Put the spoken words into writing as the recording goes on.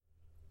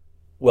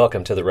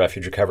Welcome to the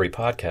Refuge Recovery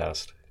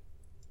Podcast.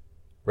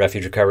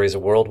 Refuge Recovery is a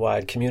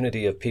worldwide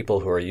community of people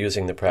who are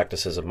using the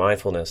practices of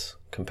mindfulness,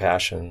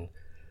 compassion,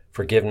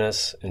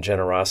 forgiveness, and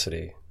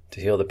generosity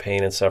to heal the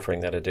pain and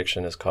suffering that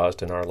addiction has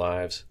caused in our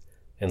lives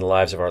and the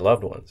lives of our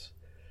loved ones.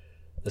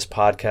 This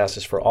podcast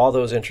is for all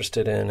those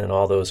interested in and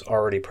all those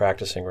already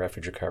practicing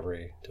refuge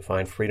recovery to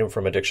find freedom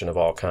from addiction of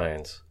all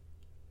kinds.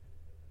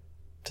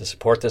 To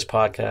support this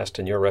podcast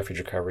and your refuge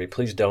recovery,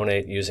 please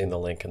donate using the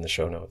link in the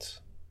show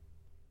notes.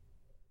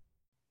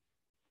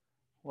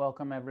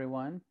 Welcome,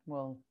 everyone.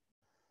 We'll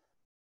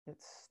get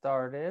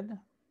started.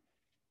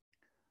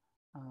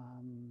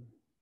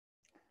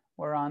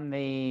 We're on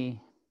the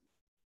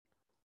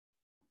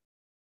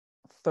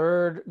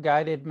third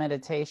guided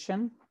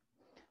meditation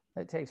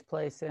that takes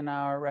place in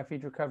our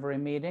Refuge Recovery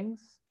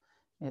meetings.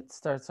 It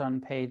starts on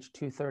page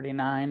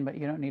 239, but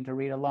you don't need to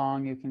read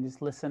along. You can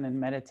just listen and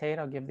meditate.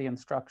 I'll give the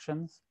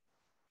instructions,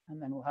 and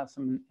then we'll have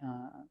some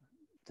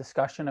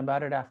discussion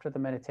about it after the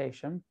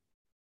meditation.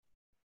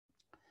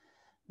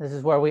 This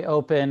is where we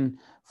open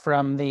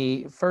from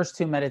the first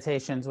two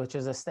meditations, which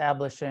is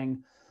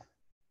establishing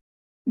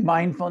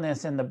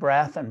mindfulness in the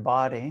breath and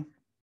body,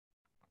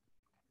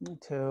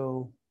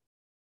 to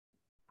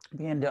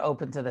begin to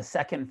open to the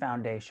second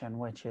foundation,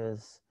 which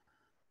is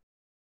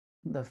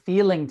the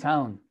feeling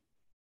tone.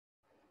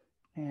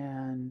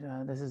 And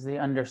this is the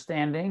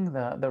understanding,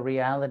 the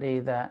reality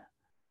that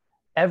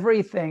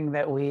everything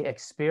that we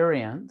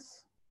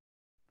experience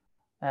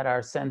at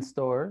our sense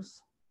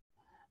doors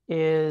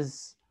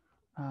is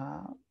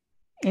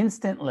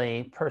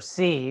instantly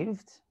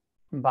perceived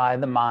by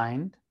the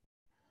mind,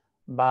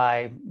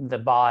 by the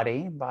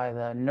body, by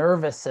the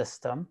nervous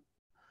system,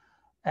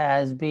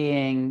 as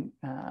being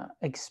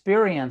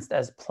experienced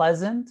as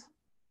pleasant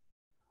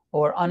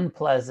or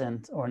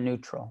unpleasant or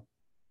neutral.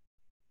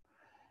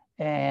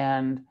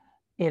 And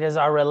it is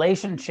our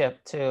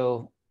relationship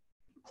to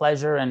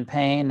pleasure and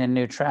pain and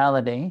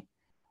neutrality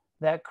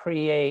that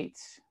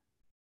creates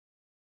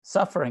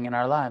suffering in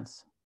our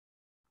lives.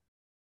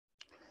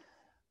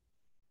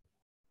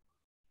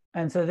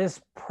 And so this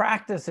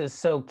practice is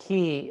so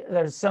key.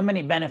 There's so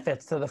many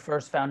benefits to the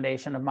first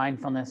foundation of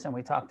mindfulness, and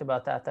we talked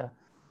about that the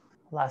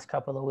last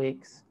couple of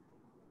weeks.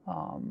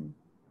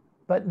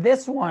 But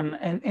this one,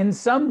 in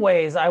some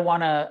ways, I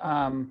want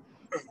to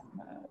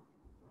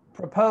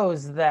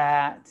propose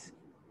that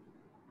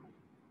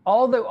a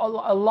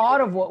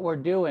lot of what we're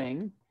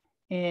doing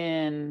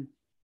in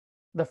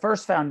the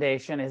first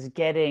foundation is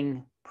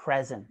getting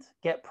present.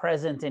 Get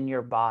present in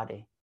your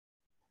body.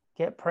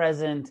 Get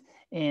present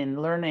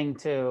in learning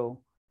to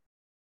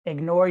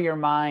ignore your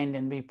mind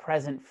and be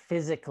present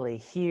physically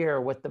here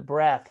with the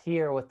breath,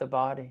 here with the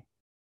body.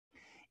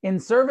 In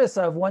service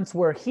of, once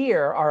we're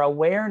here, our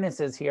awareness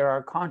is here,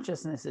 our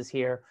consciousness is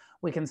here,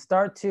 we can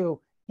start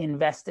to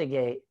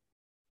investigate,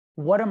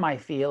 what am I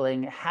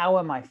feeling? How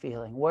am I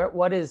feeling?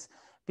 What is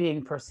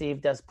being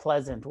perceived as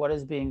pleasant? What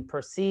is being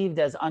perceived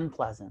as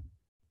unpleasant?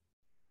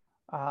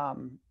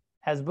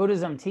 As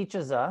Buddhism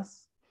teaches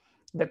us,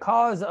 the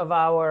cause of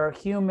our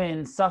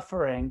human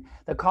suffering,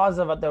 the cause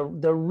of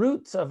the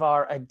roots of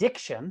our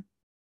addiction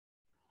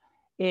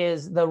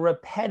is the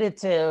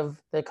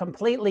repetitive, the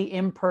completely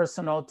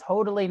impersonal,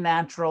 totally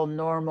natural,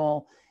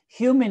 normal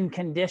human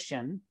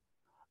condition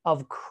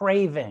of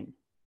craving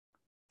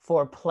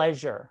for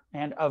pleasure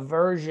and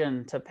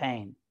aversion to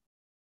pain.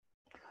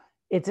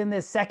 It's in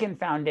this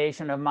second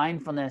foundation of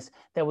mindfulness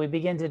that we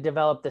begin to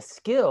develop the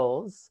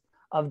skills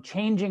of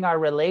changing our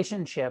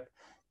relationship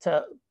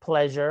to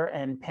pleasure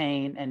and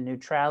pain and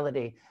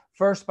neutrality,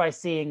 first by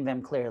seeing them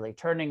clearly,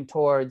 turning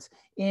towards,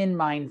 in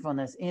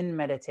mindfulness, in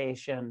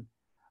meditation,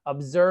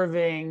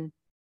 observing,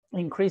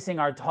 increasing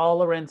our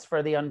tolerance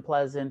for the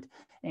unpleasant,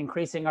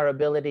 increasing our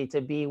ability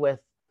to be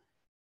with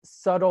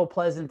subtle,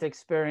 pleasant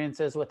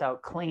experiences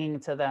without clinging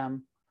to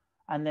them.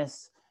 And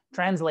this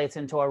translates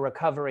into our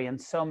recovery in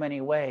so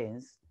many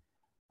ways.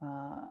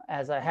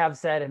 As I have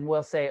said and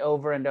will say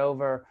over and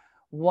over,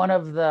 one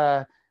of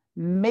the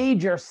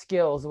major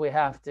skills we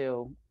have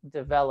to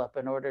develop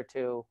in order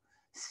to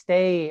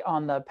stay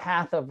on the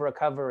path of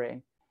recovery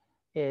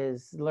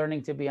is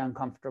learning to be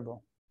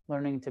uncomfortable,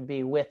 learning to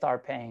be with our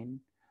pain,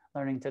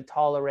 learning to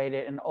tolerate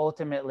it, and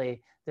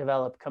ultimately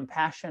develop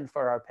compassion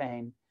for our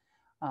pain,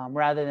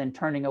 rather than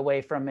turning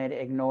away from it,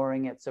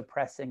 ignoring it,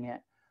 suppressing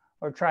it,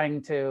 or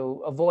trying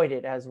to avoid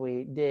it as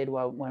we did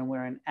when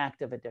we're in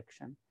active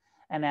addiction.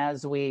 And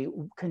as we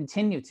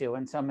continue to,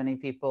 and so many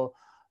people,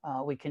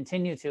 we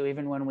continue to,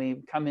 even when we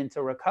come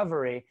into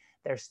recovery,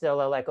 they're still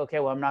like, okay,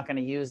 well, I'm not going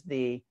to use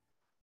the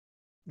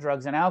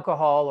drugs and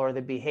alcohol or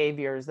the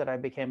behaviors that I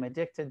became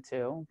addicted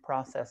to,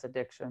 process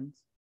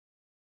addictions.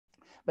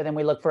 But then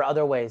we look for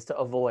other ways to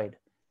avoid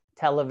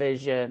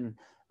television,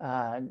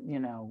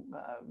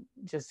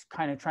 just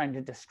kind of trying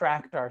to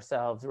distract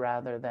ourselves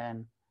rather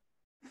than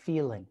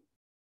feeling.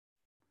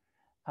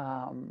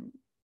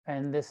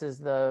 And this is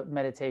the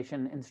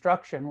meditation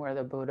instruction where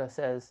the Buddha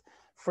says,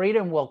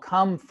 freedom will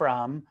come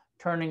from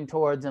turning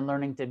towards and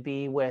learning to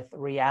be with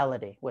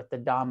reality, with the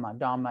Dhamma.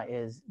 Dhamma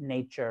is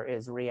nature,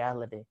 is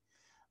reality.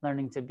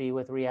 learning to be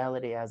with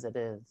reality as it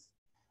is.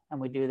 And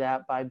we do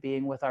that by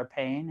being with our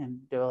pain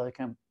and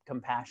developing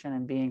compassion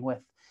and being with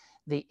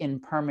the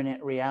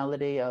impermanent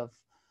reality of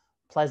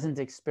pleasant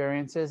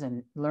experiences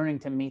and learning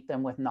to meet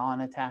them with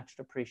non-attached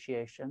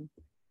appreciation.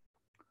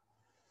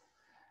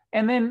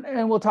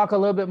 And we'll talk a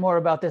little bit more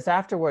about this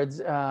afterwards.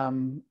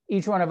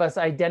 Each one of us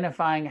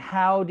identifying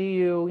how do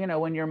you,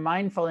 when you're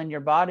mindful in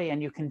your body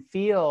and you can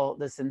feel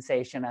the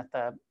sensation at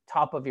the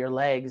top of your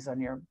legs,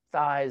 on your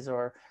thighs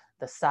or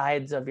the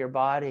sides of your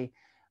body,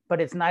 but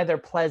it's neither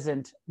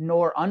pleasant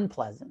nor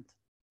unpleasant.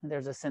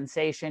 There's a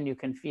sensation, you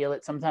can feel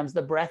it. Sometimes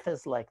the breath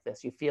is like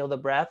this. You feel the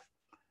breath.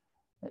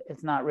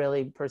 It's not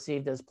really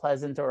perceived as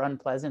pleasant or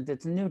unpleasant.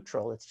 It's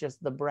neutral. It's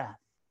just the breath.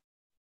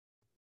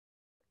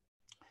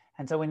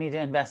 And so we need to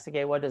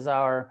investigate, what is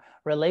our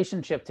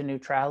relationship to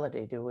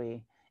neutrality? Do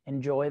we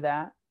enjoy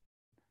that?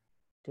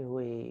 Do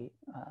we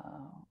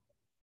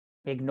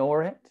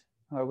ignore it?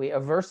 Or are we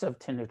aversive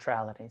to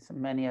neutrality? So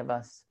many of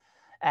us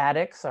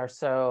addicts are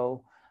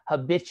so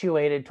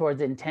habituated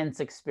towards intense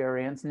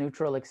experience.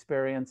 Neutral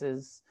experience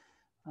is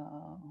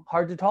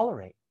hard to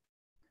tolerate.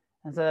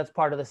 And so that's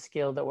part of the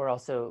skill that we're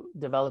also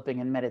developing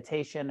in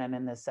meditation and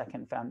in this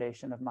second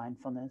foundation of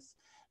mindfulness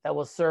that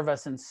will serve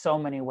us in so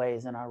many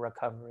ways in our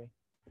recovery.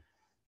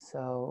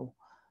 So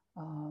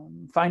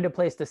find a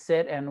place to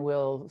sit and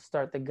we'll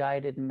start the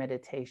guided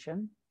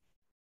meditation.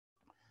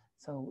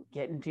 So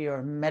get into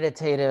your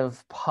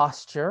meditative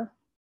posture.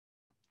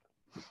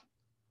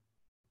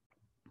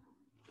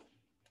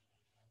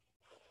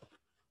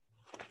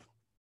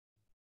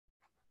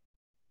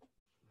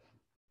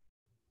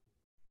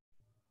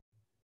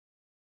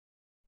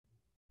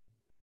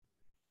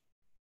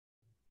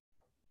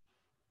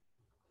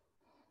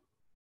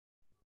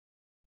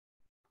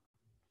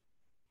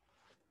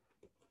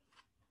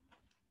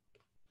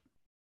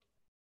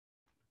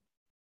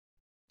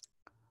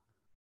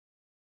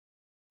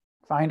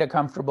 Find a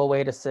comfortable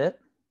way to sit.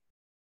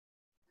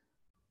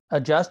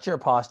 Adjust your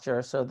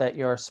posture so that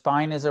your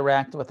spine is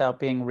erect without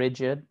being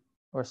rigid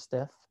or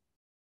stiff.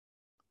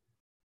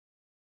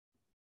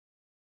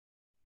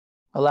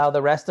 Allow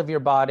the rest of your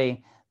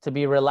body to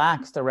be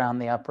relaxed around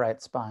the upright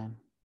spine.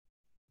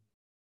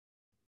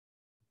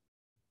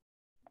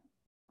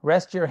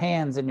 Rest your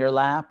hands in your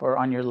lap or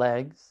on your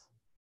legs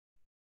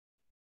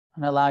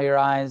and allow your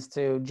eyes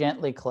to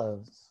gently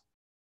close.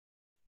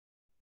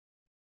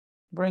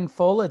 Bring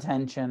full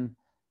attention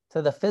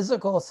to the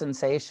physical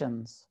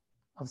sensations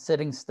of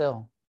sitting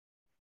still.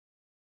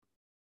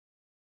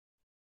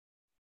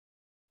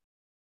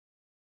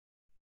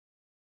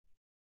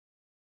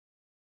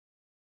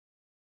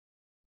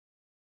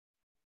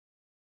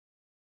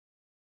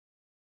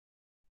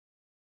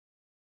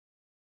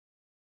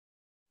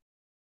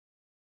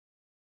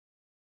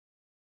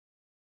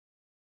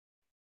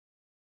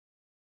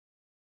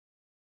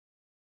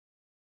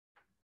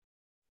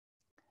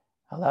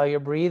 Allow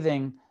your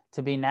breathing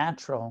to be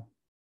natural,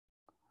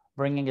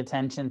 bringing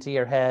attention to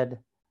your head.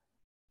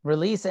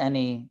 Release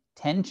any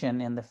tension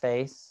in the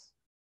face.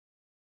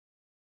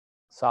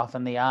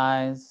 Soften the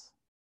eyes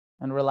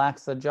and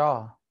relax the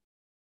jaw.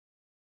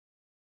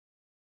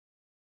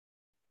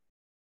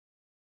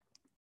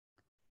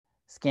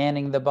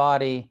 Scanning the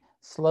body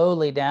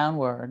slowly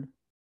downward,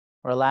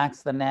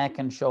 relax the neck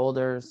and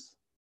shoulders,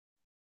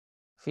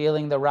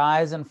 feeling the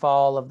rise and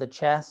fall of the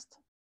chest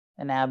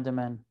and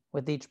abdomen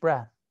with each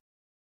breath.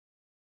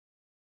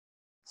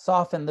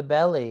 Soften the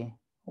belly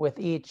with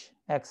each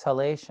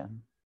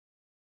exhalation.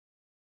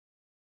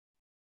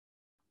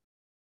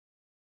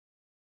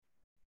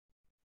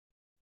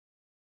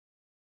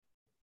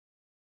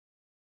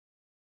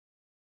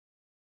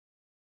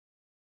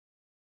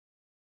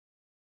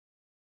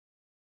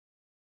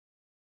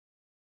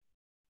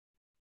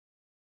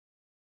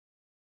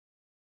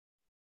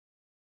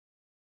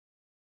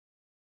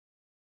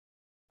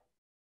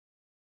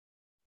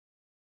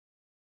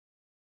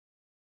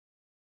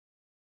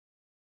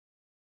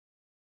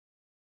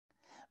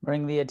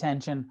 Bring the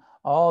attention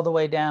all the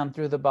way down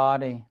through the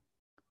body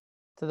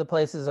to the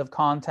places of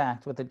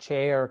contact with a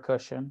chair or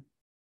cushion.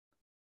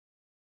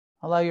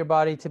 Allow your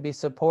body to be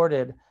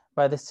supported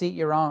by the seat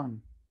you're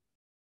on.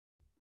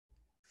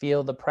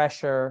 Feel the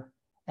pressure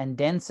and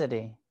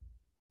density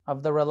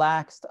of the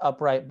relaxed,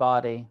 upright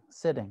body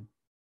sitting.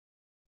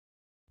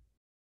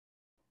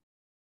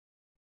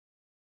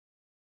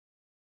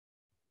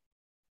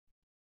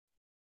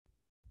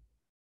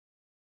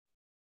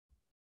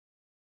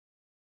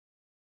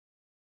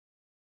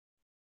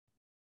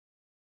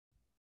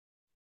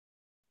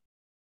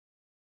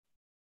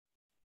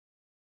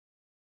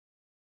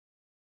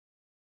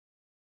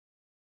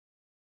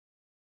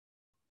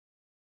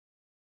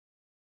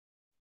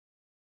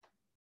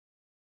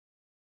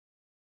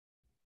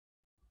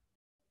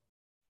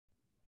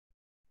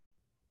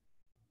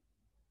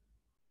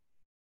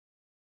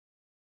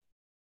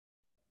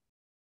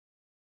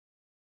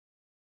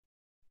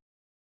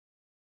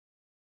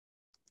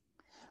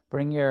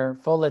 Bring your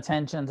full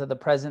attention to the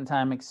present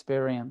time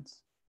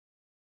experience.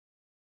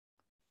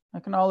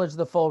 Acknowledge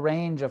the full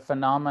range of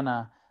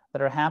phenomena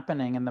that are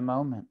happening in the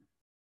moment.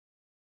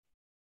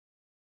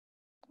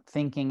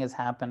 Thinking is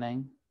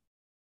happening.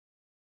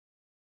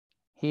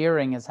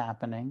 Hearing is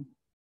happening.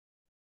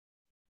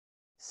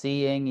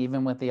 Seeing,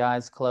 even with the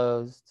eyes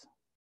closed.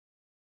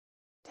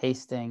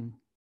 Tasting,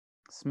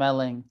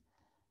 smelling,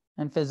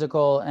 and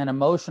physical and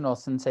emotional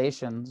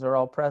sensations are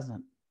all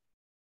present.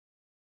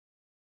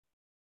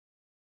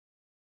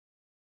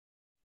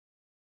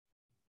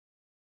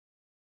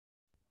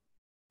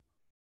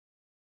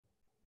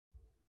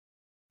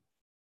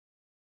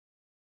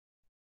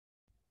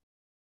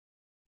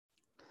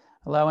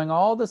 Allowing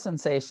all the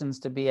sensations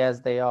to be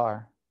as they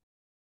are.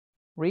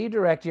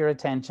 Redirect your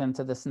attention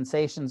to the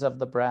sensations of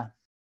the breath.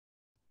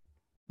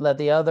 Let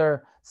the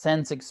other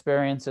sense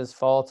experiences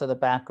fall to the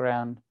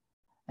background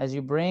as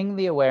you bring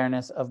the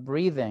awareness of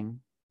breathing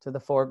to the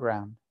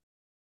foreground.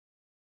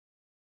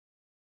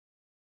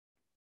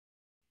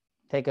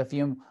 Take a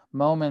few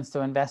moments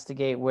to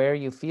investigate where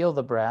you feel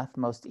the breath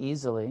most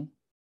easily,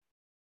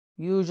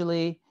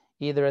 usually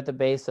either at the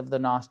base of the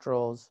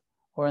nostrils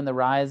or in the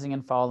rising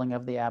and falling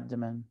of the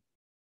abdomen.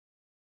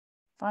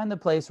 Find the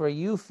place where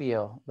you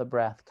feel the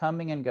breath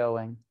coming and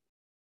going,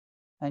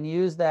 and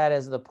use that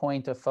as the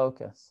point of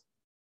focus.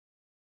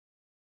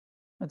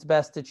 It's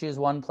best to choose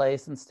one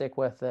place and stick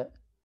with it.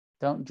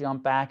 Don't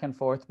jump back and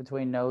forth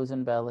between nose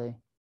and belly.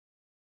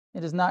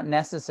 It is not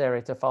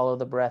necessary to follow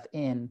the breath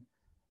in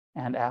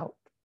and out.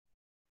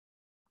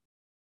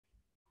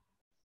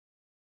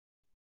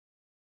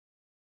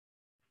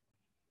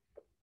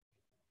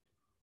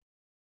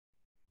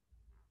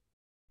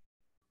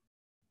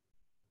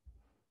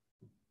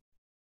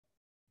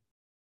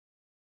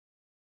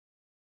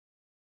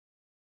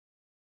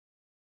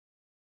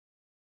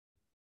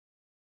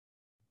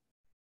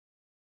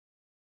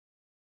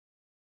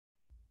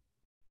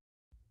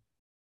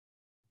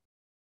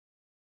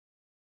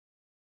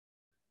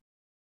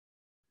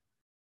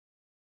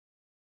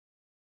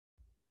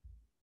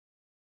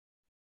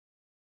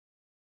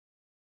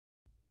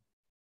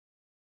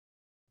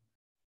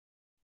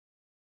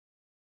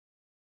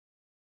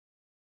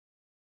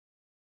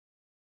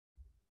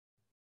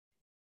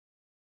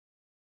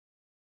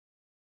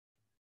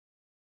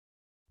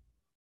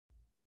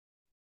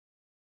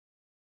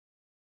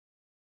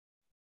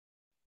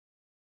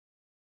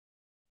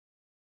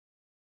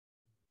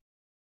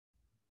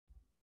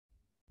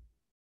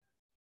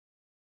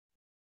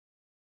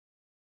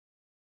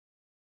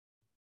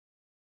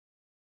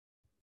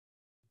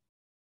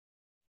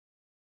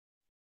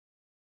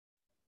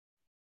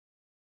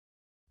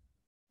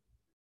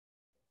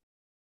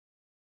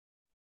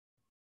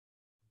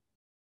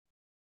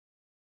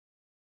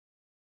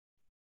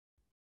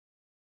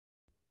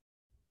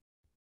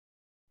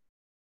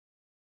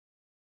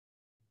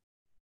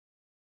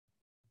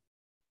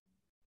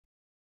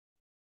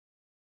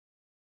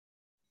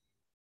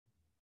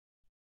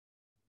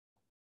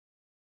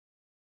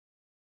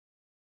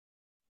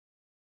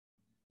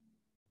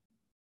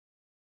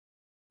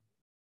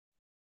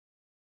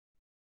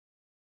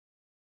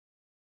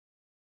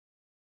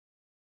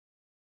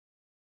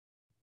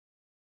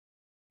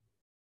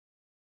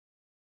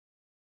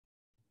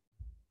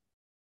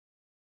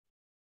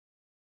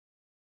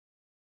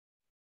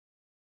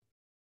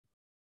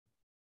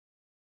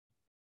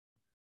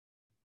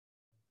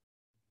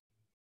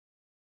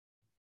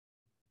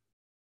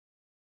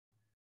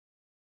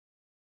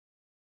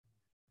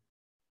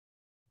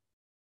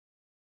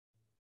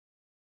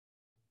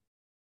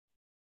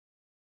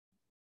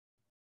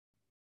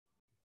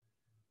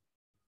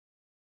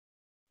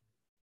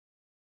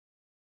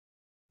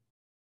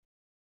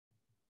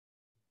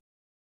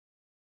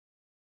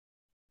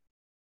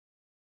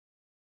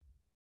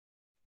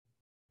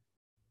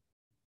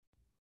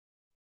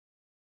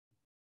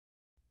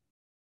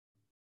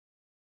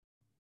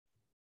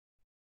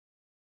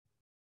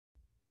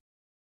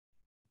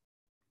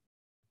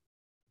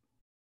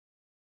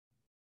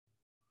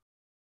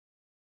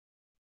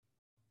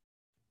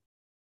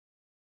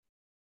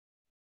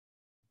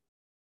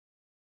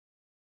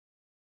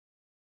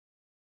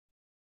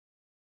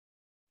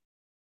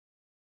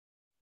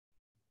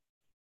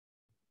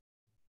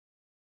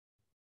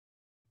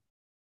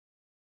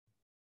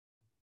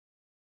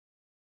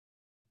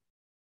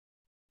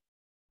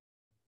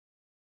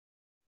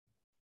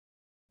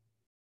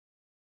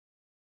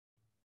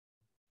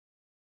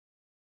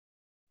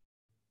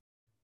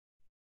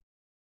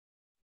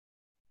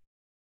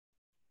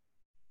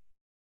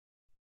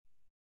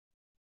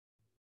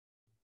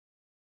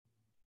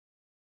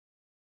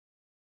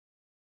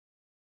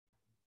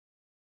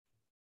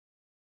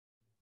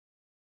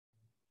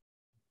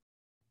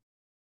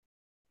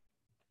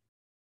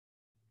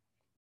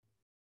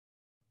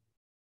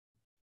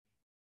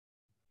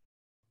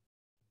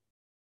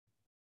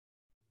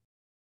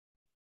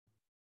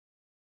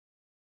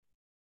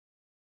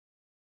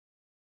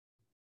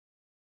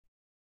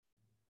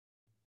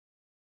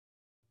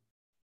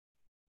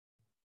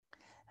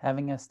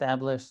 Having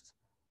established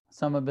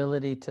some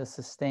ability to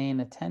sustain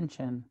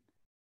attention,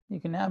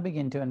 you can now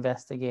begin to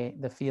investigate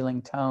the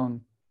feeling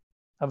tone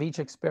of each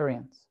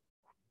experience.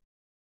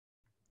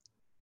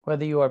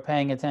 Whether you are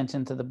paying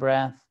attention to the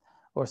breath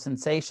or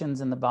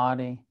sensations in the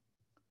body,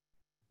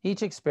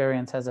 Each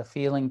experience has a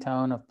feeling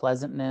tone of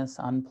pleasantness,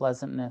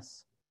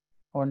 unpleasantness,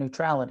 or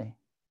neutrality.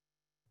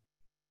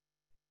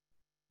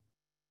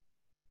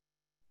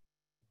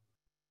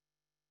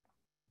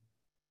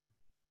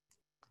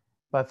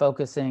 By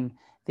focusing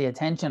the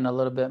attention a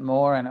little bit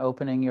more and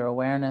opening your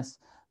awareness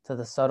to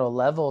the subtle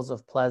levels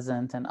of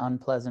pleasant and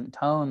unpleasant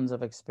tones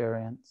of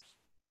experience,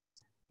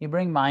 you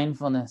bring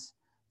mindfulness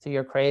to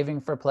your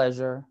craving for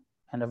pleasure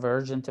and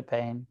aversion to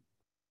pain.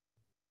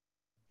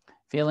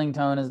 Feeling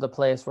tone is the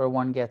place where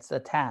one gets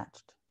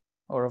attached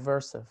or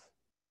aversive.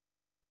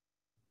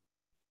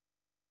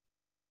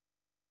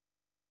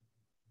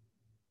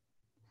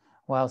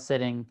 While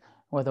sitting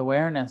with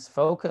awareness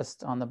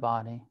focused on the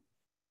body,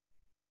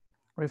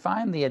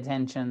 refine the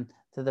attention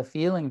to the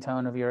feeling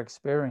tone of your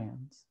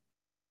experience.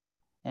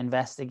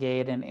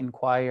 Investigate and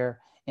inquire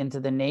into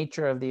the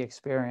nature of the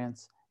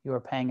experience you are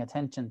paying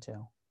attention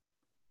to.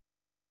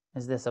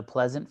 Is this a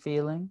pleasant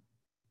feeling?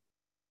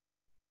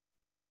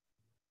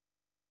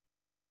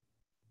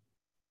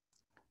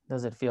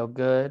 Does it feel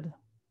good?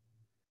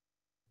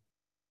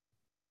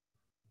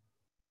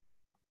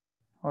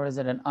 Or is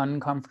it an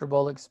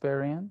uncomfortable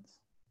experience?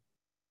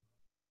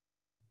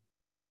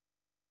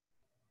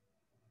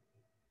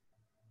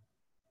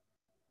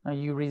 Are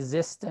you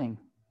resisting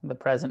the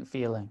present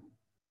feeling?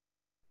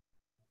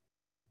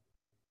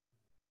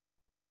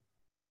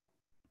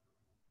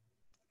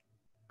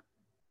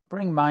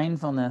 Bring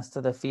mindfulness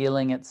to the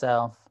feeling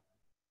itself.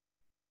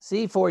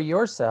 See for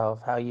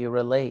yourself how you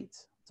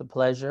relate to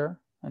pleasure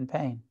and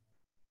pain.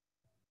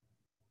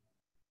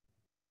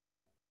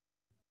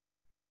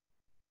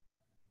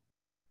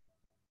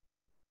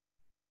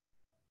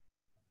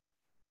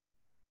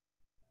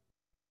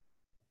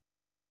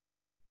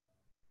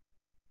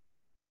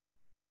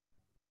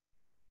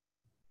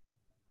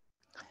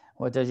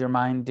 What does your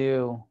mind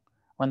do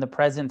when the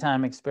present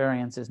time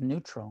experience is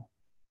neutral?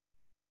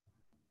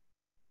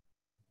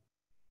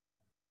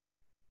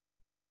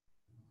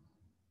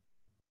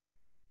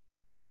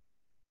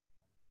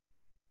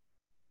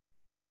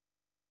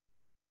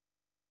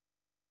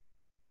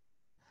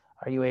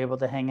 Are you able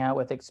to hang out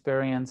with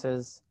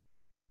experiences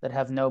that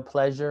have no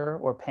pleasure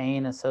or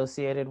pain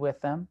associated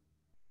with them?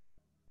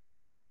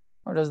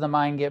 Or does the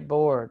mind get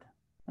bored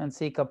and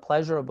seek a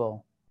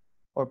pleasurable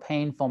or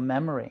painful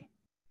memory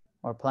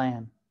or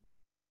plan?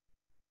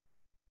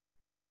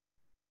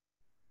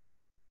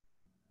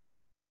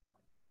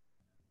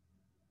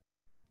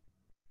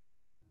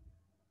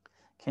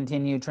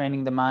 Continue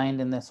training the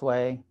mind in this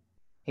way.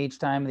 Each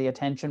time the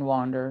attention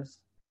wanders,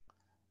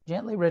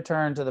 gently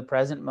return to the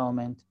present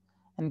moment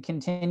and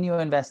continue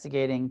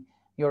investigating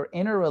your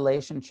inner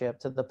relationship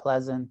to the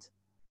pleasant,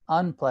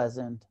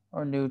 unpleasant,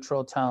 or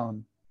neutral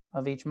tone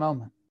of each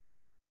moment.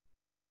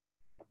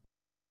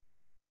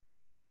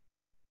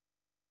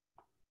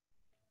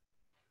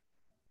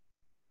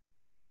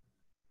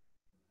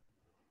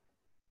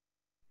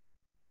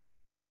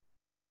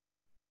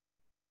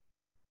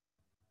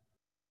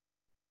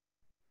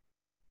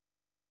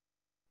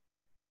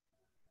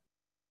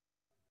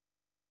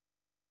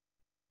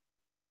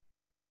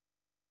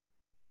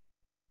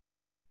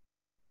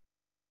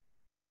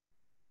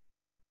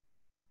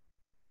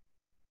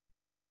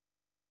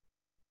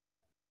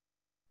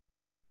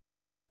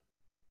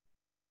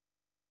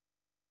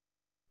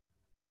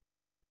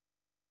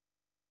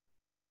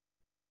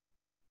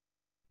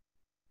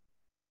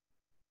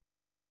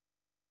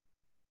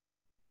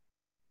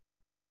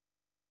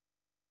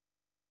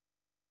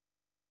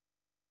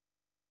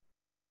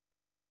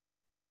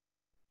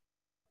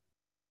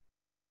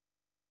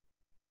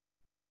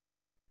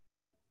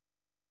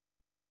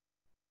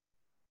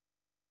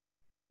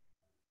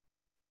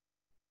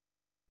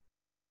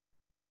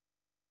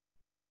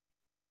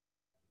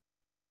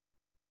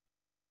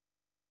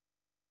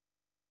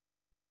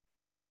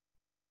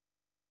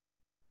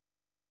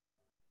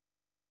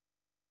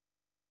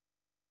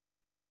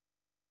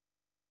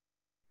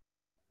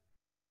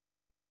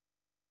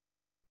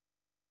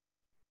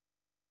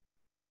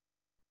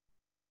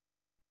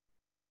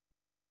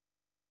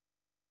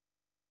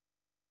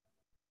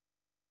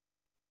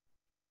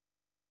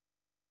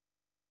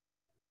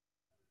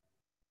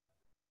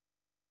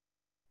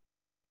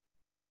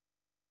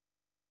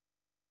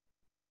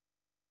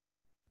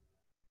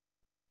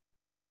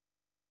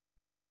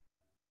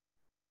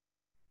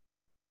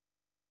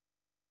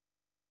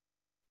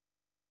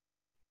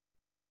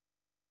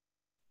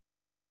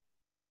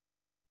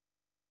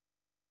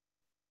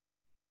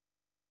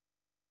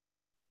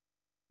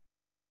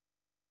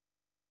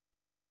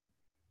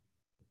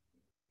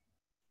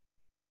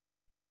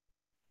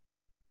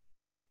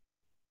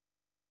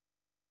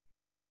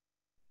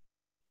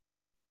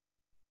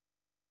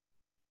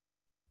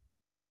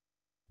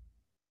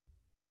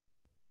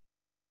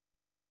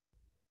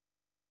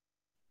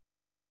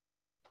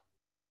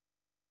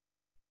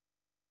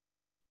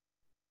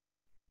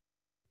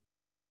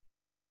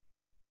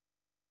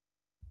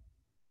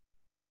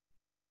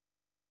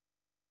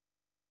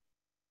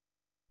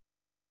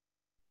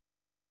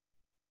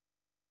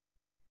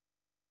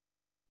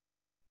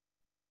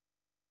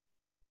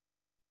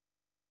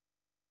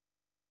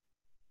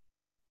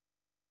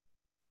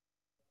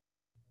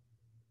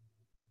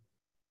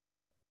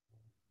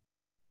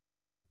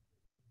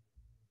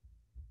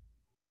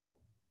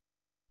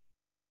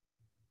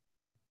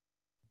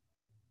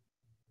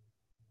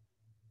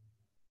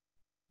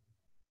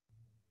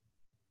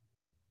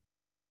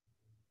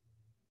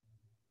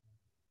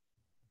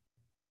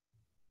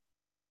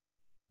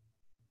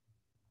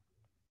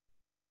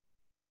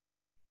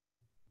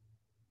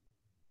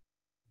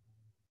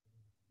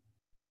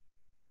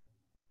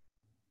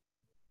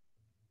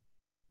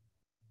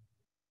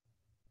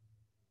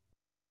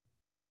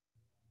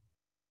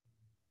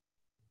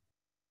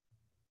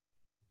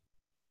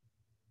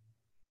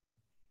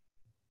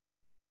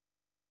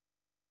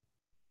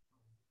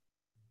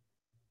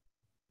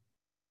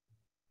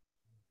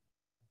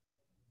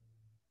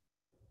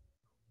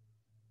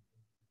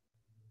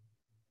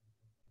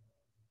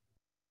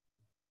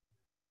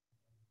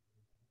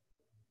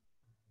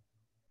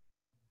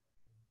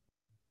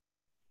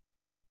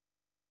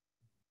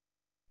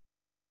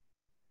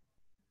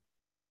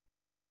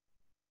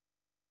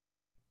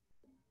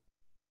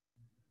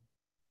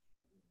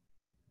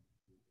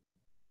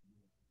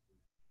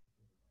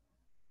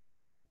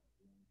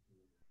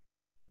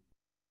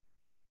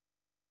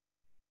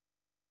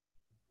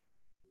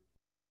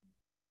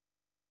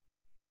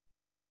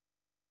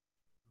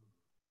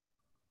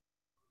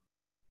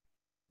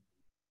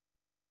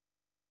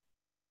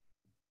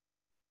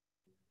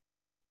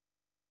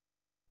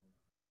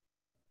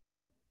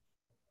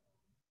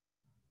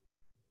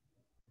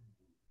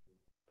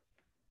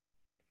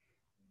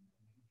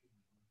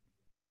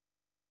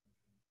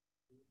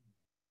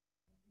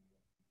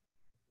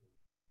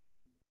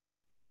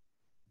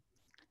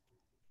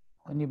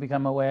 When you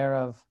become aware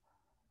of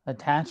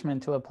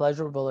attachment to a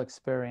pleasurable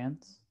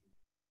experience,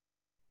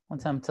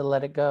 attempt to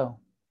let it go.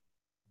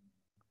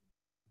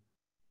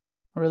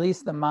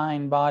 Release the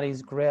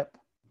mind-body's grip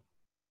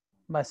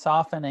by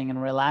softening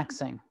and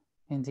relaxing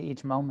into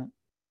each moment.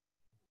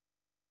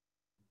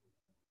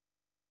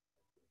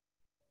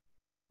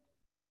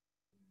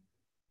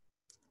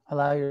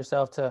 Allow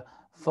yourself to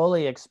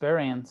fully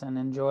experience and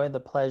enjoy the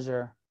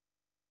pleasure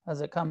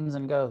as it comes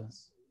and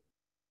goes.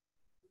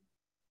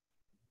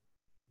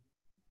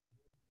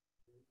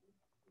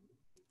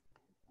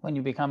 When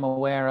you become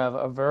aware of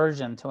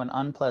aversion to an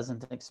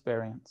unpleasant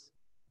experience,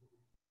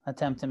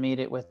 attempt to meet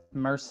it with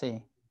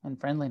mercy and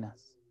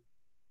friendliness.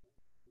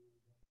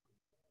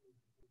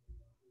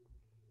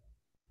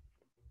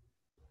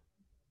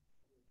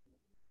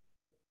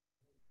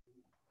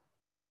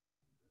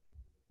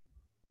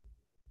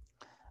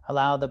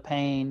 Allow the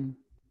pain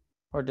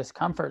or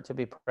discomfort to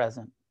be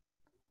present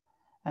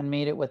and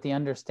meet it with the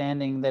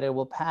understanding that it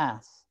will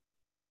pass.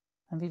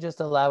 And you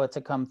just allow it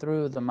to come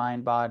through the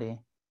mind-body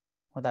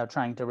without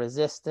trying to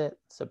resist it,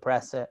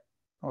 suppress it,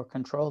 or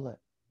control it.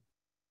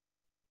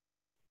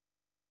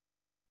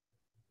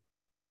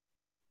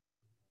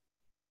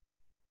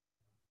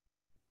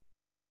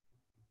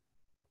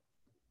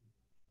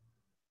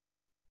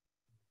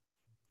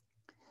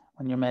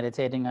 When you're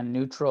meditating on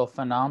neutral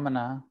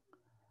phenomena,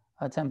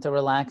 attempt to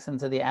relax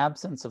into the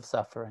absence of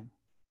suffering.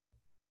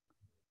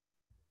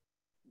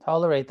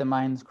 Tolerate the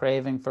mind's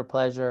craving for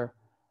pleasure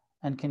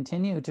and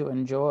continue to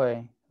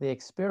enjoy the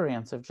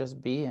experience of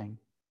just being.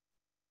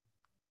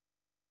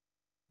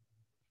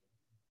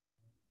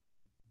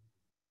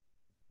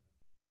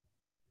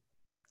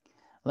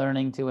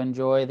 Learning to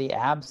enjoy the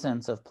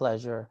absence of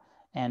pleasure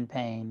and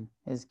pain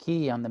is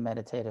key on the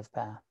meditative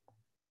path.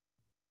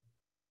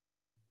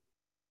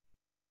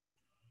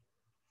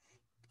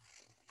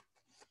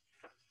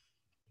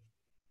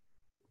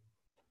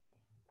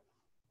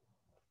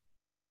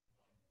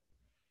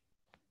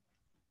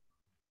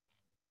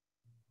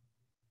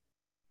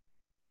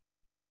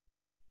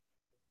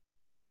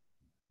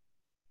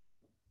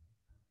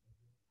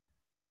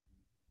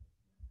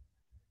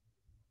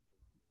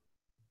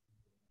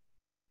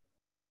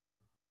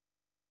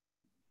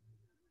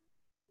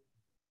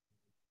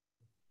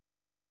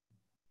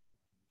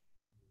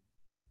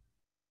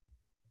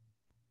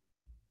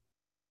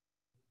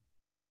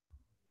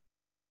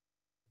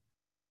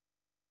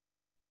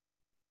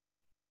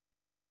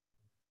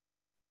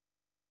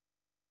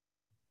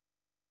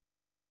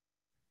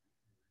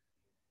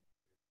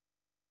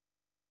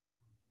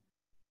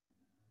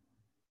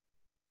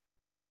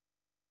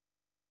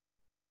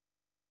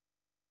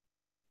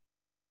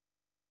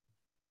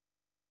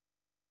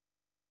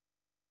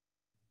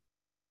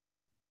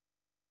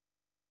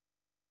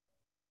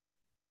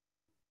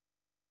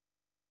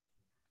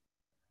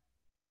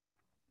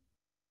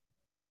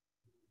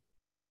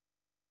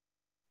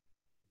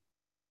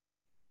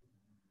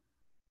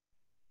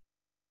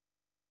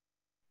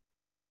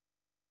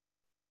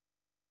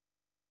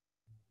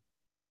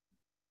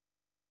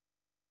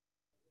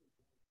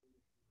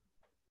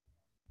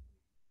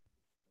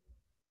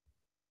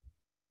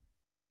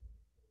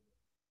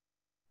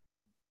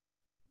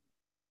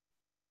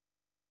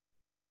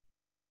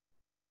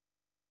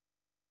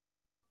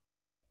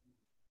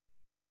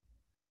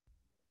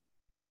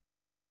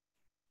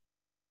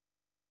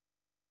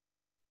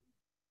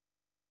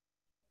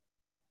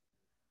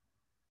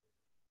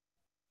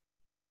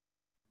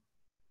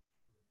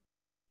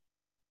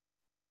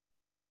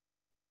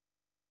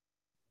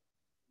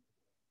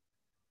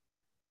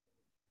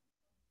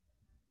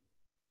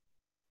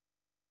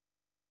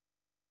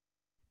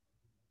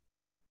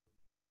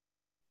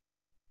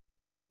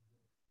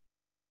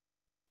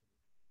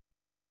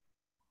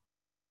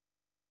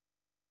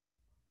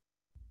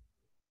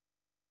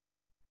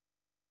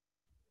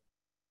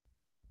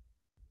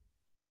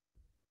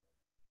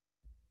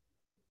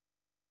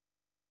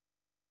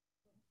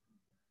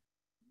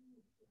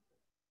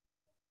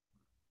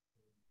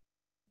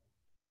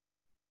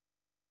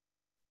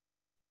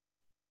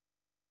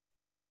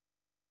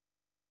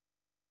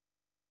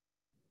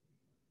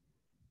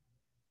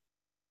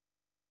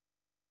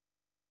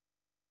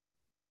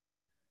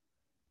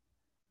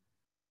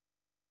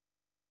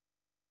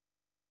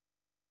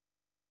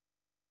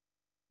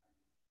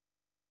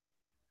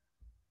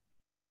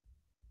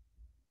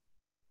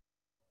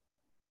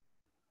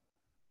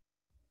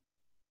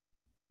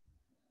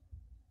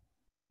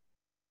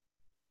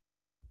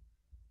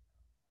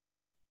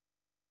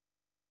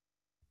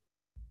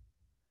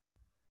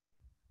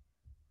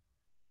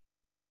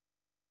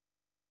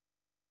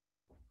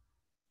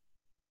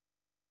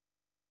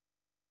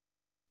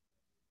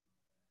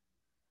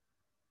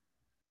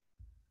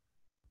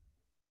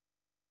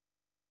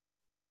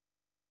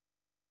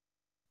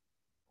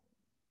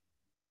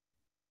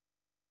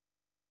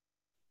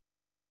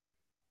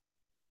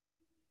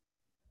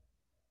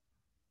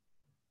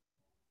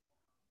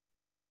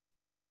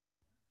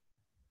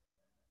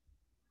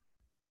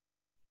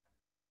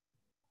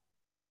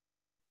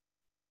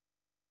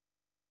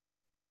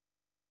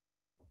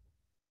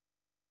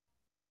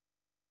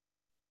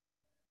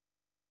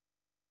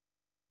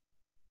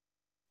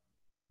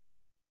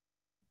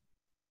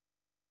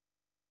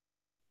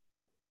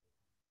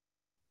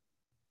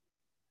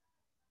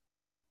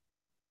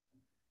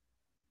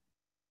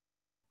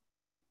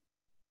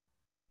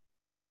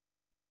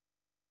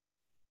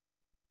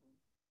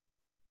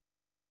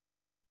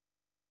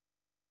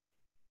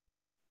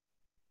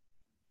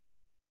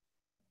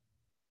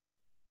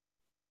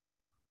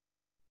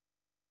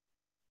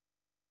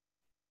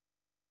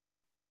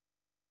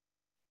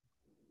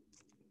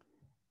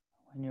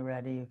 When you're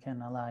ready, you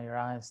can allow your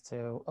eyes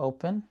to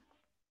open.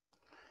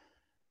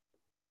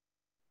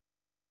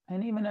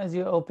 And even as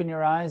you open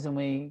your eyes and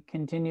we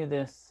continue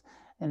this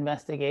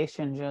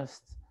investigation,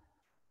 just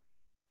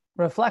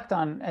reflect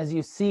on, as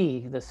you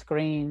see the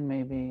screen,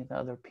 maybe the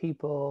other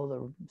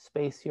people, the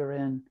space you're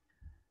in.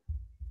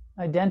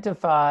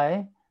 Identify,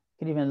 you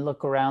can even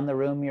look around the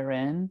room you're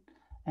in.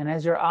 And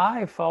as your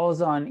eye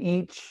falls on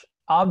each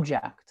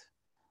object,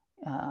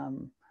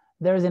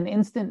 there's an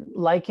instant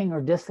liking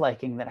or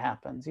disliking that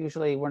happens.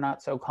 Usually we're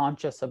not so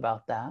conscious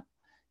about that,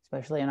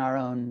 especially in our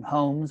own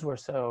homes. We're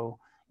so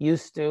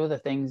used to the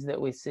things that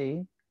we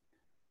see.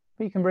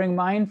 But you can bring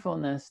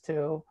mindfulness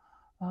to,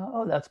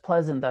 oh, that's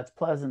pleasant, that's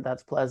pleasant,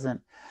 that's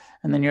pleasant.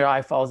 And then your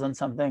eye falls on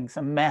something,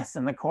 some mess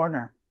in the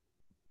corner.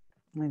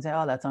 And you say,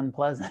 oh, that's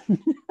unpleasant.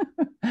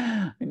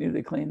 We need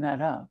to clean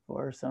that up.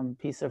 Or some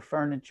piece of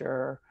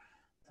furniture,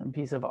 some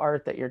piece of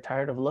art that you're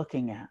tired of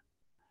looking at.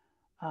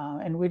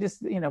 And we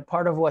just,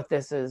 part of what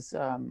this is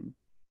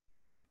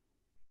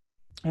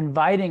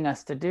inviting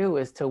us to do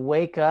is to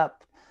wake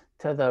up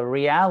to the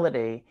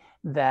reality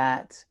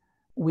that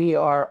we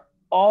are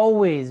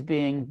always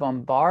being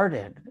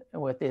bombarded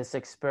with this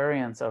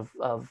experience of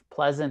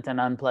pleasant and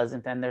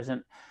unpleasant. And there's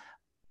an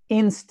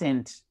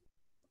instant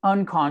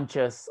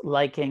unconscious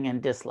liking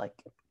and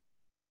disliking.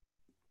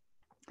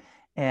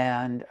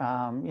 And,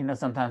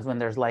 sometimes when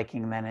there's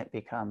liking, then it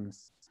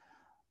becomes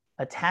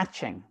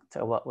attaching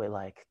to what we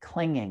like,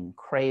 clinging,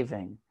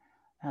 craving,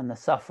 and the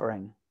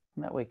suffering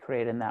that we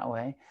create in that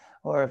way.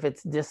 Or if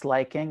it's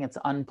disliking, it's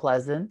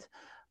unpleasant,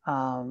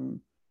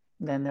 then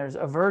there's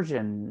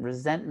aversion,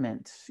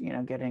 resentment,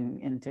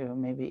 getting into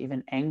maybe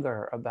even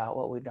anger about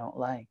what we don't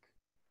like.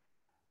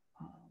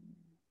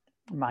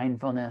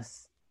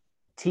 Mindfulness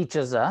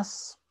teaches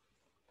us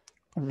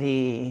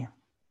the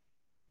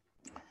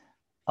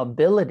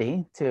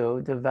ability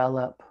to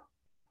develop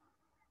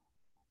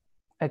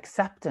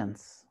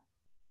acceptance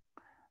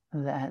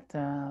that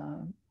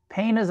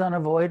pain is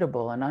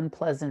unavoidable and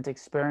unpleasant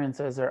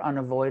experiences are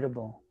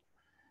unavoidable.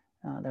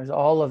 There's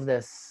all of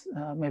this,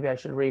 maybe I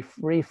should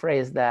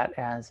rephrase that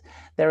as,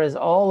 there is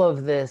all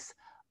of this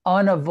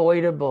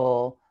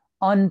unavoidable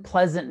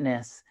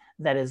unpleasantness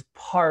that is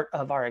part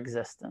of our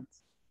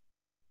existence.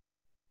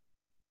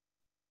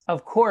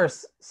 Of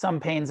course, some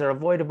pains are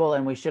avoidable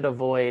and we should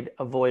avoid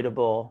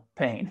avoidable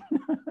pain.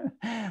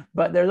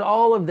 But there's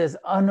all of this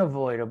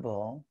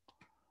unavoidable,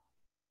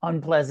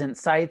 unpleasant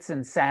sights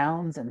and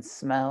sounds and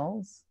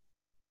smells.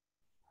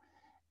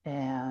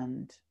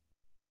 And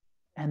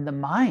the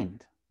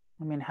mind.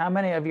 I mean, how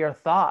many of your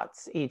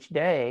thoughts each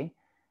day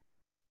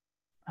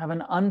have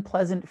an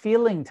unpleasant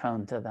feeling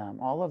tone to them?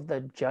 All of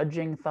the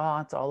judging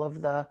thoughts, all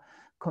of the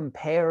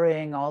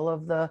comparing, all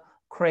of the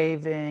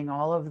craving,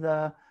 all of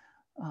the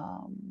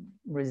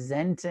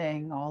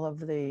resenting, all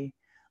of the,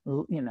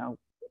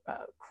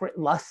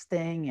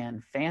 lusting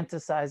and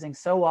fantasizing.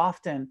 So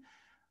often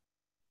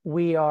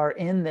we are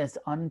in this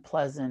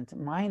unpleasant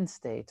mind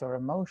state or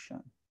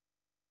emotion.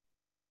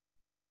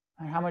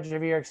 And how much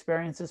of your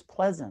experience is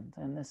pleasant?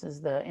 And this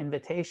is the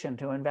invitation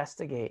to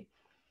investigate.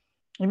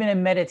 Even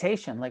in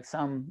meditation, I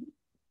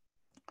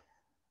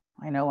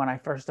know when I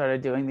first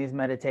started doing these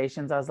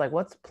meditations, I was like,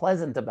 what's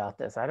pleasant about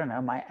this? I don't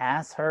know. My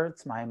ass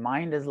hurts. My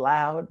mind is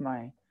loud.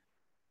 My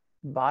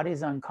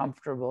body's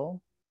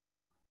uncomfortable.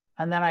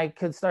 And then I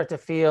could start to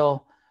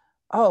feel,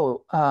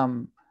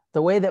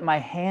 the way that my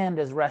hand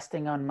is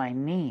resting on my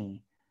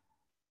knee,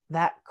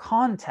 that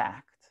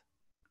contact,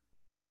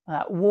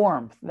 that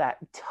warmth, that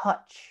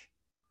touch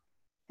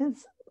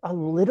is a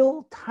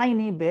little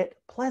tiny bit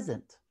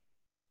pleasant.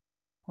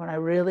 When I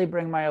really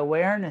bring my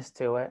awareness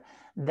to it,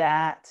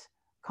 that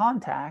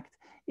contact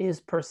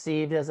is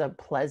perceived as a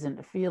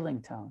pleasant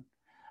feeling tone.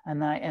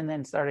 And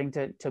then starting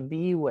to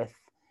be with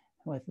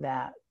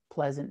that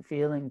pleasant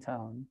feeling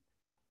tone.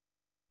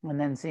 And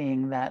then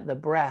seeing that the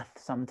breath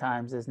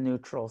sometimes is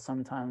neutral,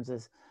 sometimes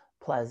is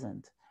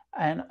pleasant.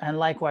 And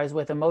likewise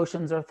with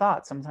emotions or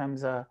thoughts,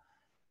 sometimes a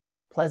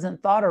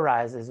pleasant thought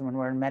arises when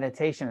we're in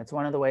meditation. It's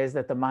one of the ways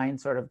that the mind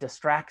sort of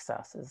distracts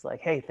us. It's like,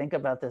 hey, think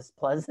about this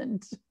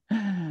pleasant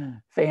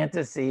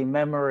fantasy,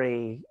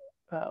 memory,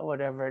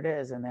 whatever it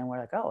is. And then we're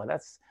like, oh,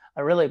 that's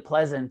a really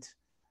pleasant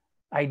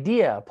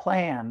idea,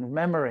 plan,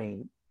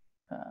 memory.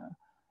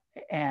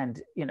 And,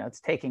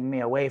 it's taking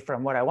me away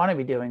from what I want to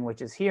be doing,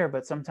 which is here.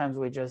 But sometimes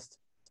we just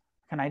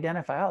can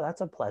identify, oh,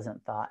 that's a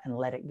pleasant thought, and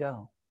let it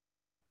go.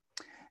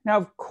 Now,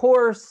 of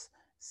course,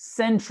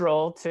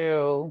 central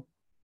to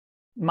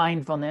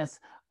mindfulness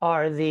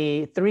are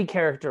the three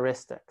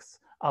characteristics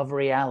of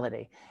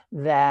reality,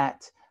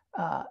 that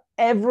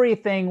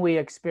everything we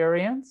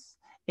experience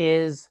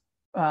is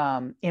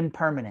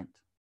impermanent.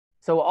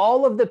 So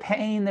all of the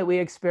pain that we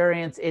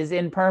experience is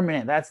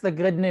impermanent. That's the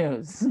good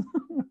news.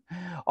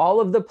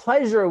 All of the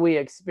pleasure we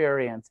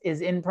experience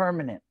is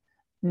impermanent.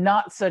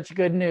 Not such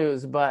good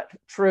news, but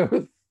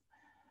truth.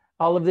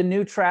 All of the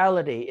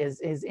neutrality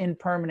is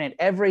impermanent.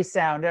 Every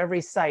sound,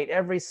 every sight,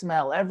 every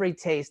smell, every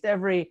taste,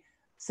 every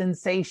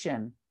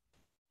sensation,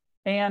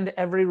 and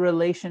every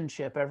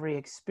relationship, every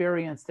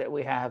experience that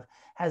we have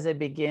has a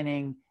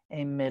beginning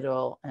a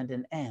middle, and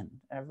an end.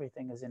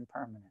 Everything is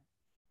impermanent.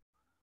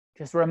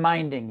 Just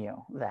reminding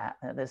you that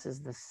this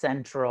is the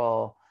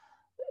central,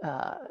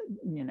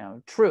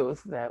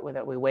 truth that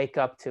we wake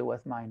up to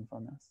with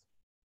mindfulness.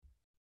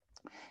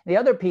 The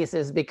other piece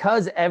is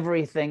because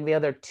everything, the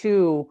other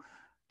two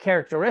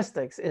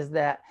characteristics is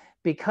that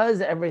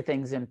because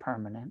everything's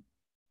impermanent,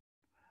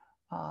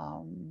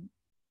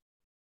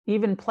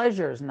 even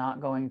pleasure is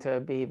not going to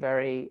be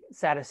very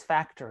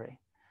satisfactory.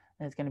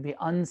 It's going to be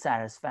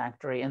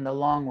unsatisfactory in the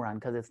long run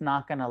because it's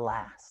not going to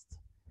last.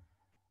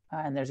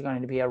 And there's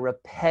going to be a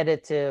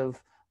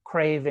repetitive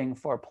craving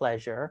for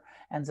pleasure.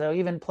 And so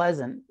even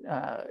pleasant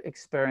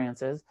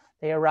experiences,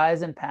 they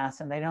arise and pass,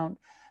 and they don't,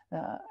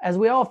 as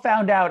we all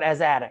found out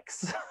as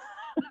addicts,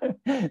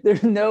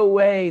 there's no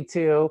way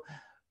to,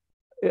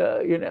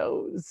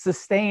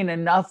 sustain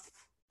enough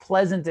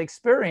pleasant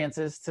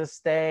experiences to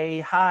stay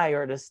high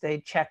or to stay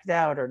checked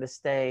out or to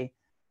stay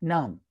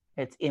numb.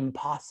 It's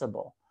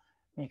impossible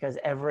because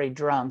every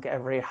drunk,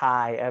 every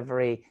high,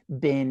 every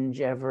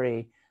binge,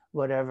 every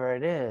whatever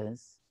it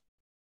is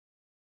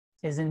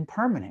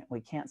impermanent.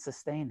 We can't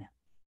sustain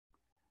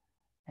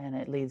it. And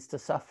it leads to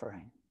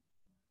suffering.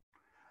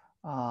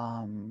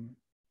 And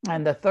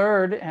the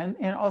third,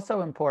 and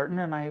also important,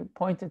 and I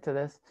pointed to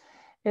this,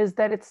 is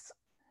that it's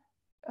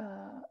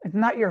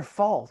not your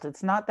fault.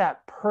 It's not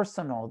that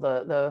personal.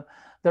 The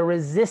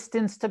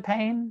resistance to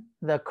pain,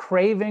 the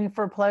craving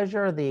for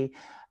pleasure, the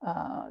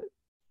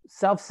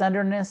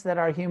self-centeredness that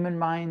our human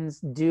minds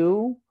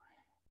do,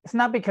 it's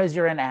not because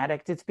you're an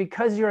addict. It's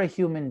because you're a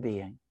human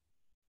being.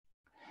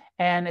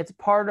 And it's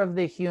part of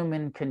the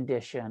human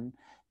condition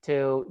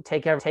to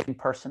take everything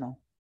personal.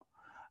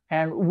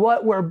 And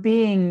what we're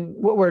being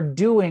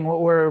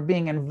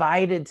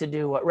invited to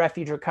do, what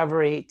Refuge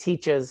Recovery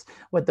teaches,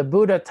 what the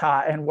Buddha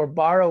taught, and we're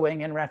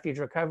borrowing in Refuge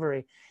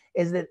Recovery,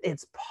 is that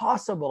it's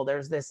possible.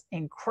 There's this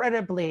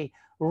incredibly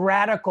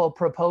radical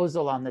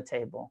proposal on the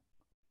table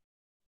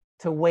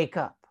to wake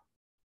up.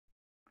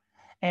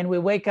 And we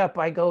wake up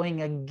by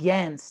going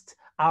against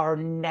our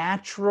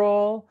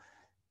natural,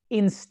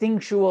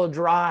 instinctual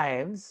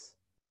drives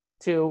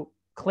to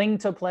cling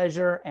to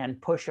pleasure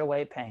and push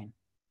away pain.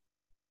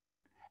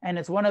 And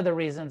it's one of the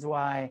reasons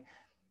why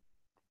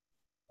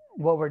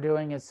what we're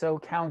doing is so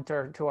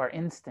counter to our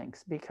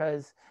instincts,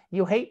 because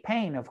you hate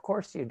pain. Of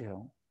course you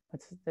do.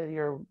 It's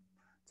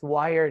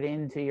wired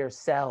into your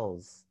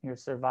cells, your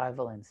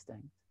survival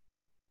instinct.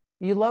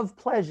 You love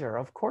pleasure.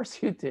 Of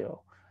course you do.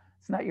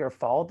 It's not your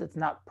fault. It's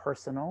not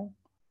personal.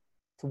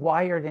 It's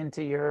wired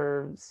into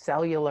your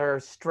cellular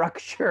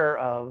structure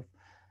of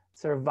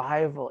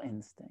survival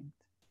instinct.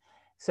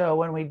 So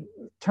when we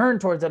turn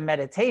towards a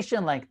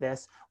meditation like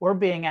this, we're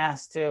being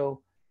asked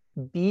to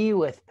be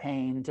with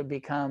pain, to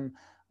become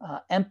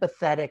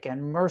empathetic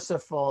and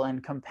merciful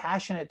and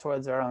compassionate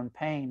towards our own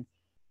pain.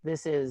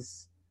 This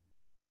is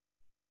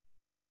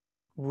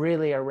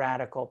really a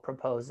radical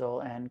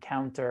proposal and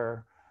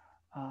counter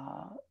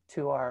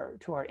to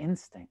our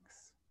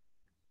instincts.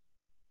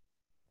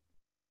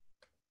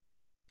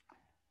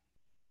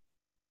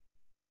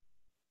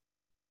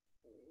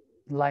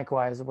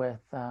 Likewise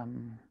with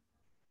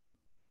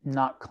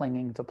not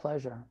clinging to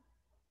pleasure.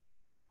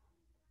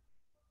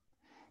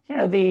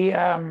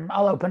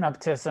 I'll open up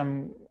to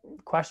some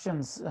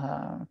questions,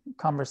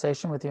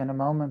 conversation with you in a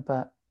moment,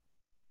 but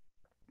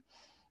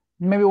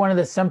maybe one of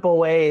the simple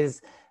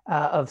ways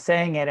of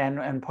saying it,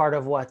 and part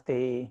of what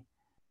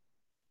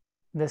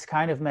this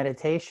kind of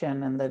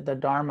meditation and the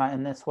Dharma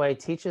in this way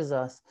teaches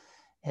us,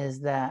 is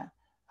that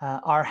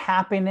our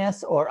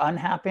happiness or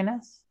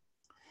unhappiness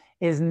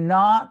is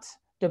not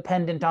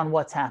dependent on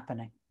what's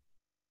happening.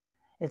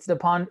 It's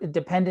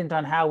dependent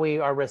on how we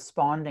are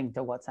responding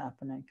to what's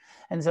happening.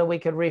 And so we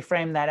could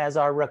reframe that as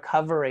our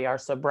recovery, our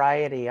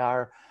sobriety,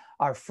 our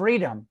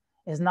freedom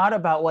is not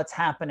about what's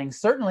happening,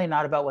 certainly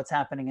not about what's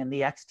happening in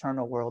the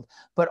external world,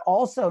 but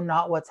also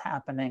not what's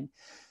happening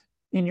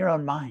in your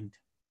own mind.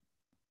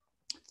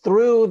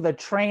 Through the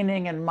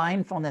training and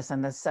mindfulness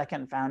and the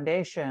second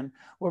foundation,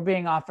 we're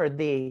being offered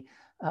the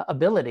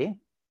ability,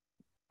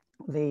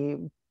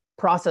 the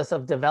process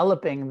of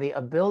developing the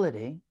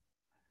ability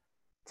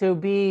to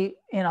be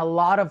in a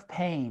lot of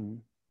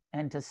pain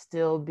and to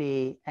still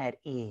be at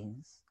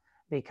ease,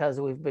 because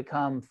we've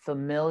become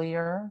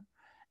familiar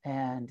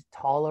and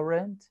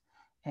tolerant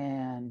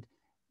and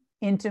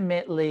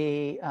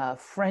intimately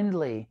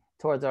friendly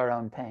towards our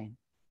own pain.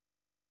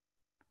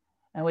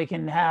 And we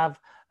can have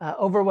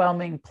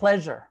overwhelming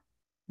pleasure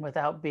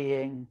without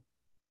being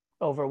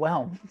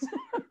overwhelmed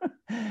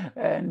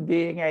and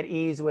being at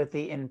ease with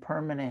the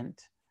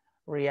impermanent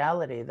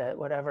reality that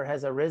whatever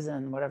has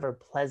arisen, whatever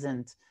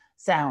pleasant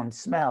sound,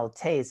 smell,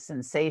 taste,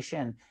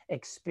 sensation,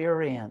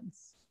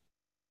 experience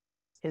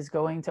is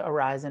going to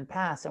arise and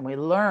pass. And we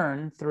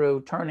learn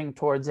through turning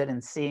towards it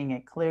and seeing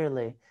it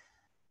clearly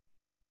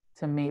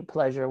to meet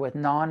pleasure with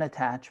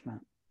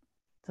non-attachment,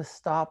 to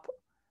stop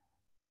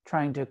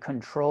trying to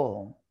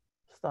control,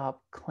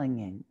 stop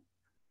clinging,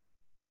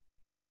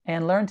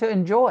 and learn to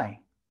enjoy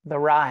the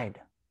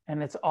ride.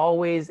 And it's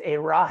always a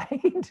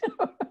ride.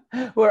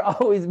 We're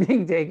always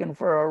being taken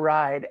for a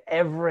ride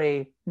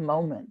every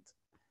moment.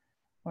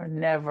 We're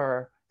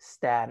never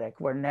static.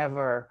 We're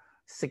never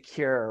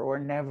secure. We're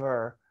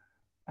never,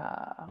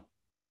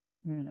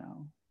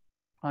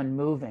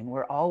 unmoving.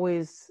 We're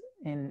always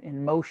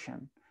in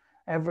motion,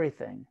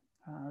 everything.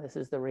 This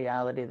is the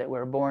reality that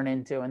we're born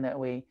into and that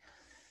we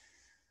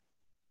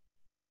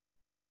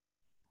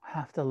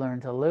have to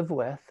learn to live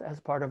with as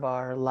part of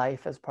our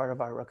life, as part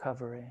of our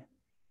recovery.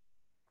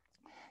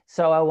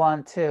 So I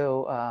want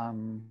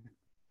to,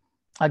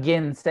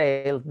 again,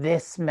 say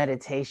this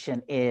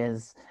meditation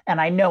is, and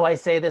I know I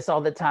say this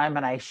all the time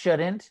and I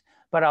shouldn't,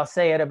 but I'll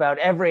say it about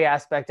every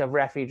aspect of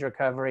refuge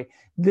recovery.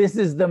 This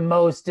is the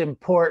most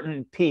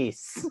important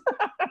piece.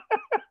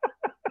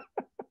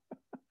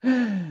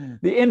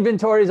 The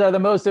inventories are the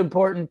most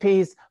important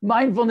piece.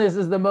 Mindfulness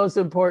is the most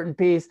important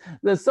piece.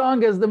 The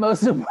Sangha is the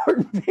most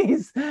important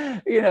piece.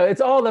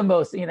 It's all the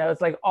most,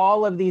 it's like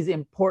all of these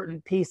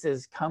important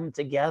pieces come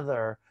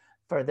together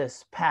for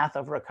this path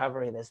of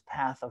recovery, this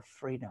path of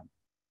freedom.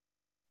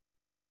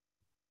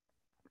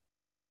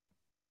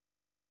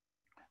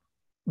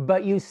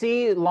 But you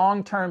see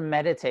long-term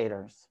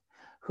meditators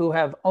who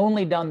have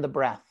only done the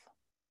breath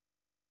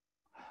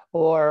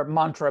or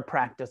mantra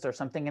practice or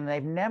something, and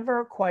they've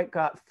never quite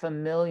got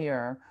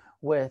familiar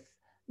with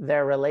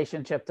their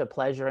relationship to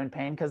pleasure and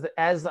pain. Because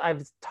as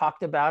I've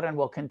talked about and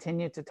will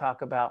continue to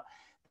talk about,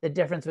 the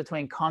difference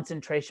between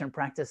concentration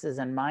practices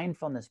and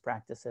mindfulness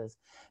practices,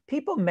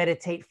 people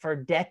meditate for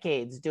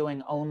decades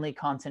doing only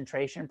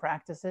concentration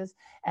practices,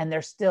 and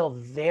they're still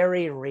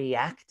very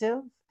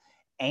reactive,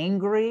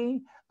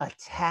 angry,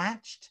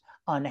 attached,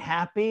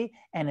 unhappy.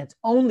 And it's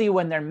only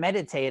when they're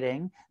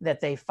meditating that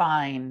they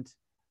find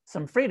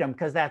some freedom,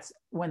 because that's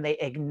when they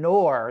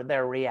ignore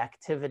their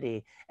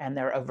reactivity and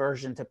their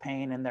aversion to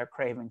pain and their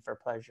craving for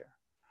pleasure.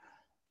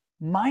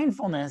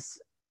 Mindfulness,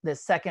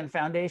 this second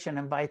foundation,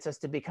 invites us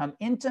to become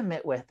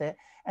intimate with it.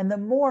 And the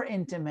more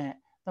intimate,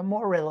 the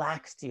more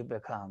relaxed you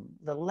become,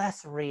 the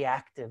less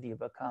reactive you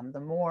become, the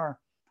more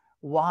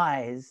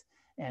wise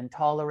and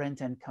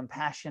tolerant and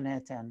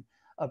compassionate and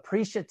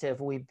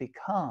appreciative we've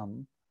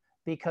become,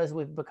 because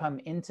we've become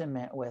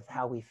intimate with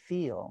how we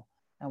feel.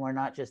 And we're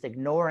not just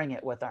ignoring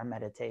it with our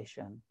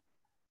meditation.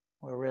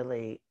 We're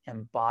really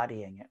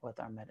embodying it with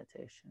our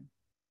meditation.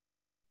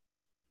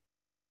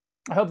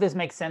 I hope this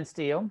makes sense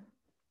to you.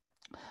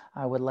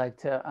 I would like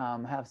to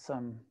have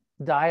some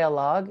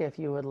dialogue if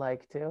you would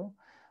like to.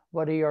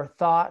 What are your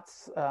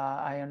thoughts?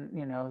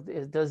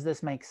 Does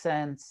this make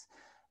sense?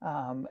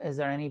 Is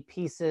there any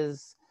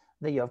pieces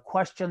that you have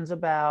questions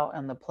about?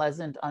 And the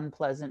pleasant,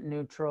 unpleasant,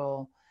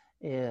 neutral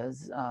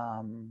is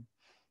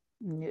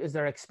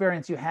there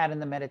experience you had in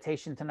the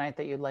meditation tonight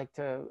that you'd like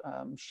to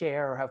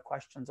share or have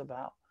questions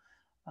about?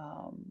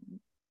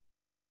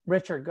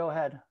 Richard, go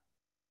ahead.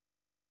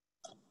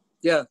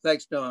 Yeah,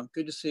 thanks, Noam.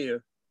 Good to see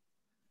you.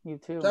 You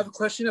too. So I have a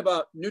question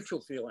about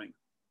neutral feeling.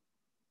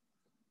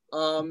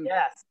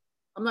 Yes.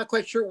 I'm not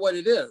quite sure what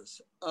it is.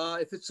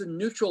 If it's a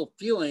neutral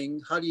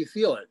feeling, how do you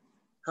feel it?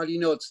 How do you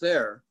know it's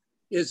there?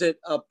 Is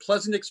it a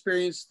pleasant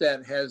experience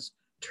that has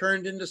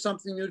turned into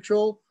something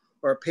neutral,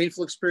 or a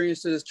painful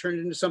experience that has turned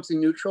into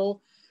something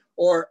neutral?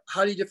 Or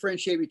how do you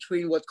differentiate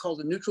between what's called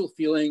a neutral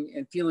feeling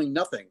and feeling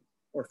nothing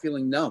or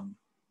feeling numb?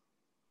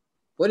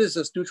 What is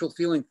this neutral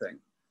feeling thing?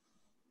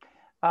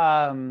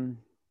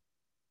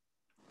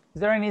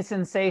 Is there any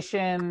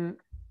sensation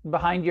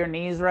behind your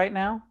knees right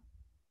now?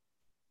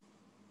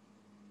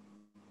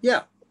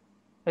 Yeah.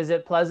 Is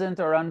it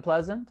pleasant or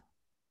unpleasant?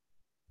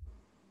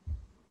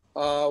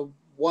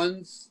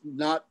 One's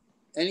not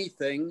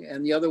anything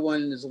and the other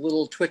one is a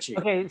little twitchy.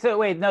 Okay, so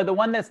wait, no, the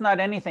one that's not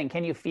anything,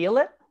 can you feel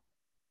it?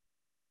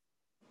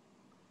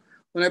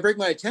 When I bring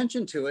my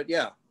attention to it,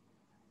 yeah.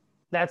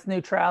 That's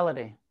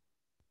neutrality.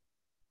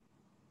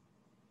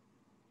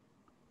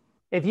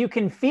 If you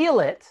can feel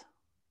it,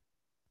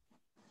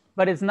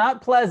 but it's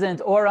not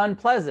pleasant or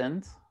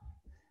unpleasant,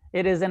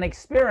 it is an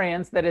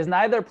experience that is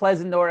neither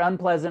pleasant nor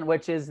unpleasant,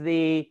 which is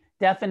the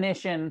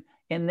definition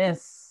in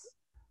this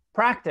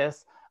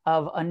practice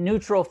of a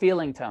neutral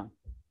feeling tone.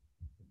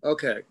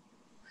 Okay.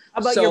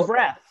 How about your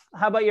breath?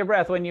 How about your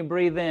breath when you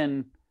breathe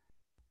in?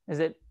 Is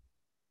it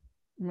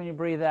when you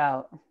breathe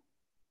out?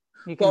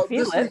 You can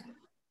feel it.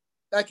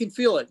 I can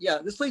feel it. Yeah.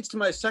 This leads to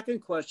my second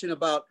question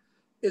about,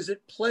 is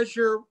it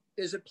pleasant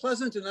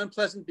and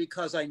unpleasant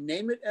because I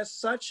name it as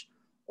such?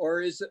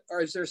 Or is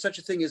there such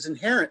a thing as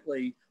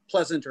inherently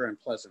pleasant or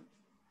unpleasant?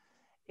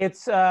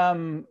 It's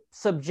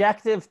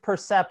subjective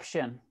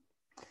perception,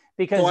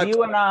 because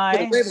you and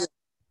I,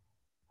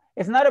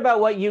 it's not about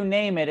what you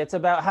name it, it's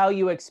about how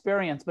you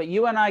experience. But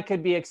you and I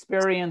could be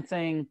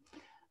experiencing,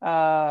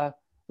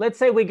 let's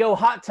say we go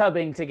hot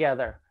tubbing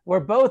together. We're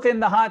both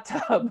in the hot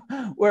tub.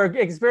 We're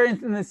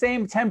experiencing the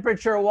same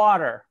temperature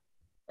water.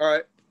 All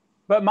right.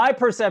 But my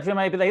perception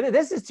might be like,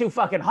 this is too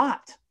fucking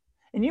hot.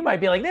 And you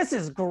might be like, this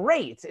is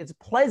great. It's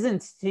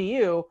pleasant to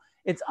you.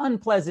 It's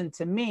unpleasant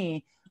to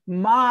me.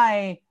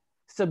 My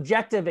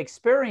subjective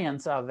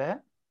experience of it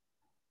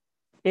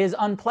is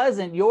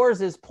unpleasant.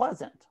 Yours is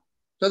pleasant.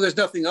 So there's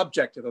nothing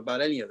objective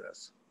about any of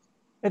this.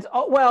 It's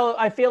all, well,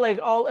 I feel like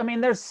all, I mean,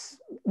 there's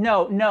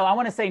no, I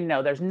want to say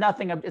no, there's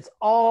nothing, it's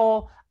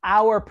all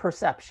our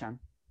perception.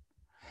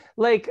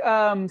 Like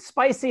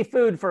spicy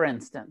food, for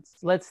instance.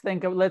 Let's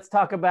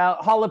talk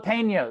about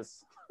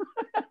jalapenos.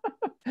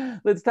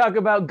 Let's talk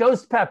about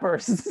ghost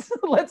peppers.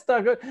 Let's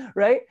talk,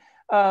 right?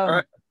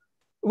 Right.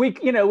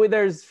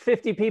 There's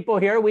 50 people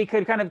here. We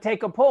could kind of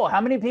take a poll.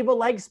 How many people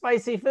like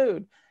spicy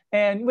food?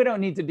 And we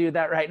don't need to do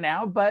that right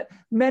now, but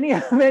many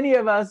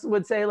of us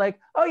would say like,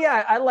 oh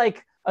yeah, I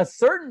like a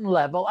certain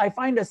level. I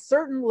find a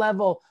certain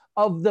level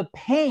of the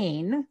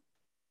pain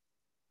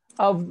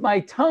of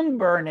my tongue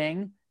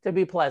burning to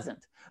be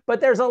pleasant. But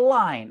there's a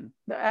line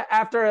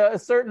after a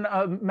certain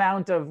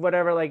amount of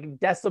whatever, like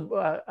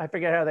decibel, I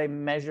forget how they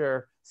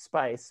measure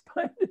spice,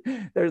 but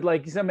there's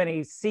like so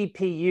many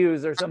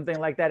CPUs or something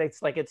like that.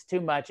 It's like, it's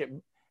too much.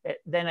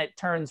 Then it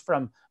turns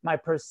from my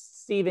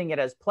perceiving it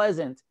as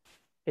pleasant,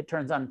 it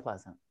turns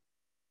unpleasant.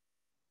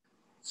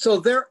 So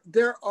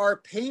there are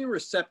pain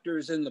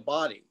receptors in the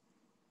body.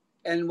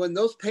 And when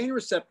those pain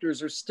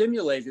receptors are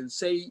stimulated,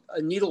 say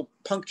a needle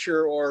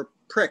puncture or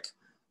prick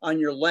on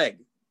your leg.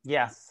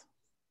 Yes.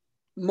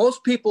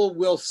 Most people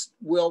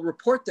will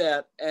report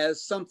that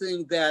as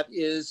something that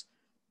is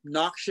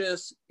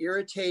noxious,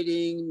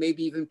 irritating,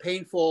 maybe even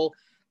painful.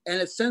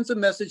 And it sends a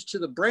message to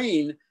the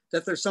brain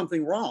that there's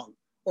something wrong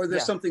or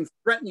there's something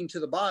threatening to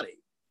the body.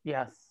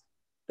 Yes.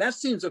 That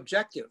seems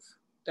objective.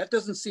 That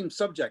doesn't seem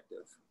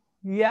subjective.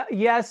 Yeah.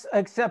 Yes.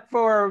 Except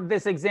for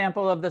this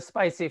example of the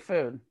spicy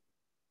food.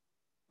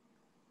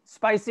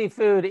 Spicy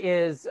food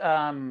is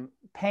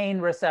pain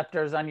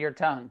receptors on your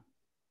tongue.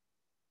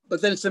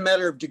 But then it's a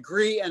matter of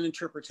degree and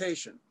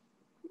interpretation.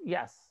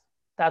 Yes,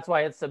 that's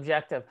why it's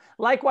subjective.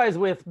 Likewise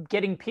with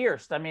getting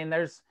pierced. I mean,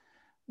 there's,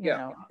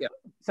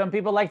 some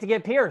people like to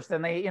get pierced,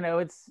 and they,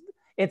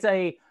 it's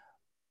a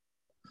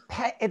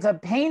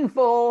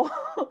painful,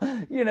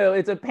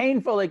 it's a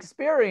painful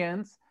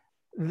experience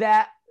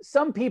that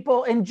some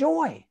people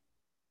enjoy.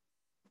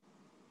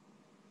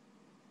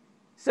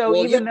 So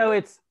though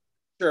it's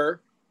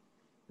sure.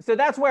 So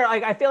that's where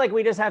I feel like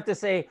we just have to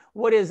say,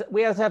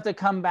 we also have to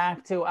come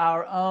back to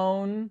our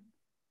own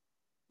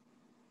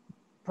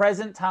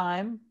present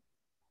time,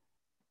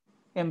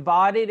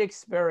 embodied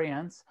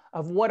experience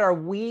of what are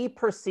we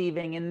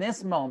perceiving in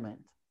this moment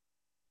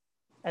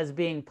as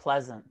being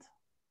pleasant,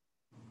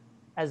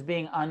 as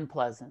being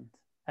unpleasant,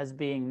 as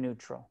being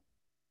neutral.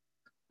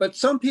 But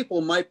some people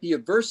might be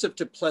aversive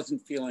to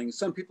pleasant feelings.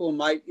 Some people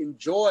might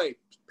enjoy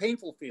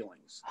painful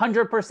feelings.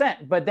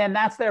 100%, but then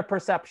that's their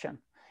perception.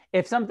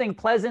 If something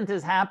pleasant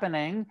is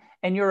happening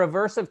and you're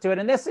aversive to it,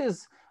 and this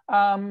is,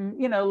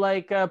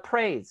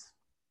 praise.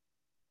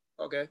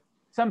 Okay.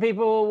 Some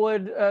people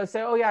would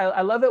say, oh yeah,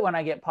 I love it when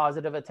I get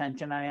positive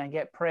attention and I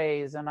get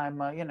praise, and I'm,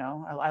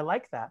 I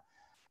like that.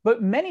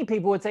 But many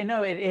people would say,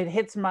 no, it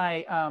hits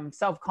my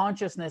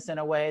self-consciousness in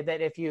a way that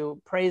if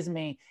you praise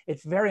me,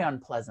 it's very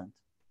unpleasant.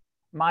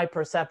 My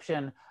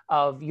perception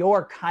of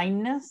your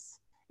kindness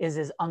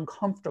is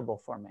uncomfortable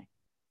for me.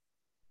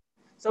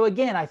 So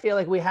again, I feel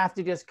like we have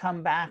to just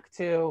come back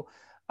to,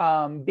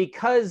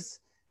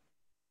 because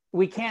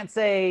we can't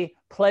say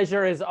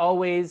pleasure is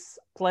always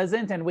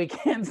pleasant, and we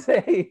can't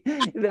say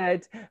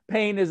that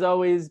pain is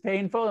always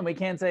painful, and we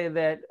can't say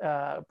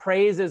that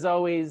praise is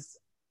always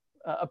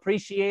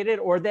appreciated,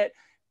 or that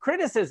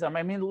criticism.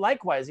 I mean,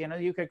 likewise,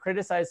 you could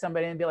criticize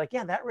somebody and be like,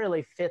 yeah, that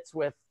really fits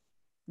with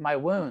my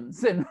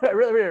wounds and it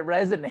really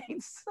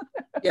resonates.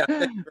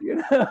 Yeah.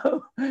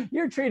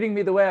 You're treating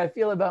me the way I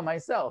feel about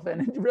myself,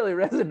 and it really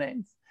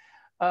resonates.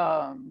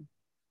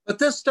 But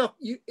this stuff,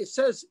 it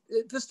says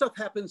this stuff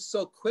happens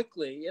so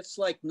quickly. It's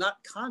like not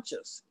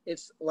conscious.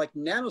 It's like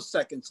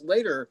nanoseconds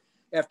later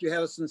after you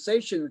have a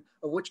sensation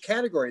of which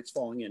category it's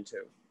falling into.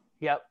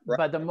 Yep. Right?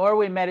 But the more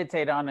we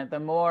meditate on it, the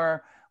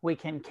more we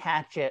can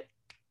catch it.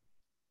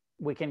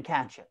 We can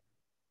catch it.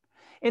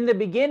 In the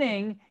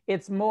beginning,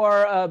 it's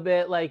more a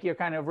bit like you're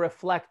kind of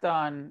reflect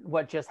on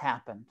what just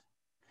happened.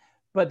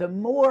 But the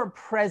more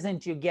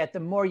present you get, the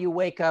more you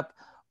wake up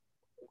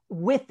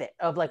with it,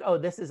 of like, oh,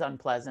 this is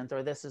unpleasant,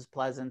 or this is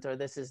pleasant, or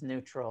this is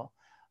neutral.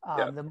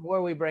 The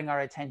more we bring our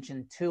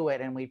attention to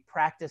it and we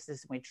practice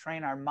this and we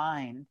train our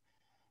mind.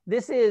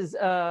 This is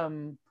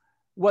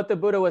what the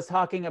Buddha was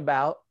talking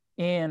about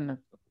in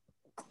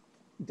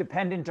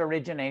dependent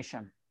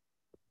origination.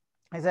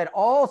 He said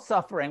all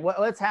suffering,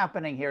 what's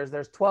happening here is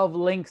there's 12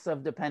 links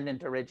of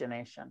dependent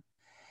origination.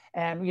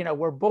 And,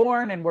 we're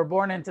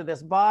born into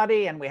this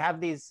body, and we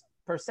have these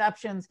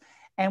perceptions,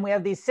 and we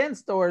have these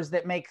sense doors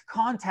that make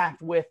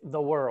contact with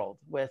the world,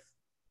 with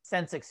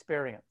sense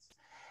experience.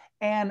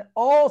 And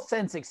all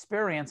sense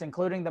experience,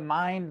 including the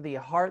mind, the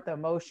heart, the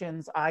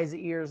emotions, eyes,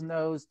 ears,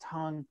 nose,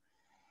 tongue,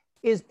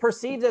 is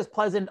perceived as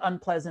pleasant,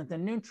 unpleasant,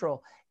 and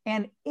neutral.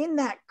 And in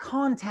that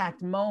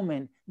contact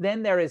moment,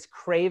 then there is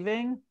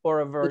craving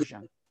or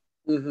aversion.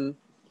 Mm-hmm.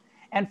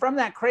 And from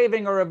that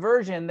craving or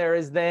aversion, there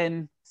is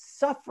then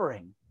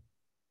suffering.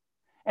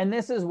 And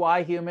this is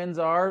why humans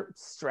are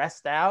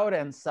stressed out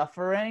and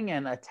suffering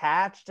and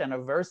attached and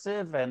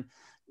aversive and,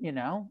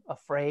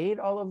 afraid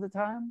all of the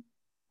time.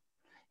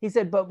 He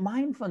said, but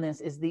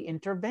mindfulness is the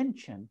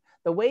intervention.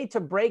 The way to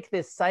break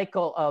this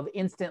cycle of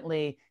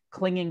instantly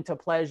clinging to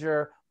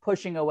pleasure,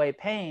 pushing away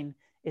pain,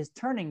 is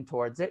turning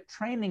towards it,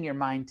 training your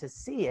mind to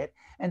see it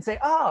and say,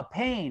 ah,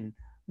 pain,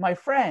 my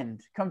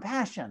friend,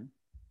 compassion.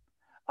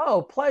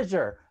 Oh,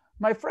 pleasure,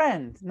 my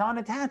friend,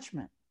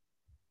 non-attachment.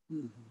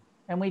 Mm-hmm.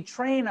 And we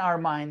train our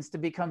minds to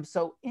become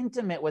so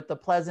intimate with the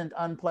pleasant,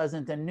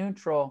 unpleasant, and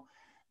neutral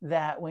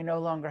that we no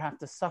longer have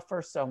to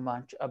suffer so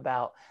much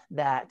about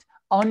that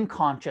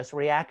unconscious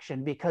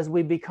reaction because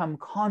we become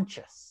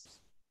conscious.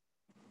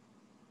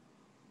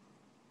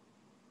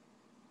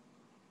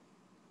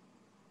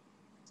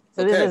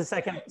 So okay. This is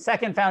a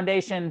second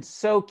foundation,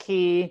 so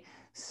key,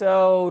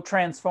 so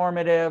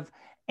transformative,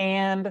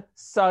 and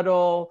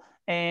subtle,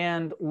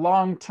 and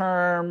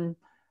long-term,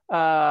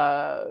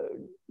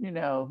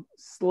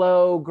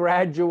 slow,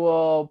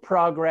 gradual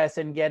progress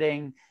in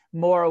getting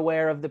more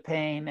aware of the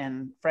pain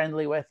and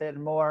friendly with it,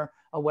 and more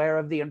aware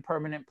of the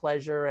impermanent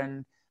pleasure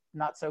and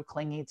not so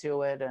clingy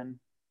to it.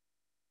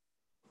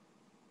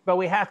 But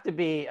we have to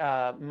be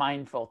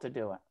mindful to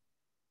do it.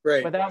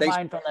 Right. Without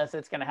mindfulness,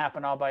 it's going to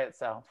happen all by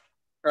itself.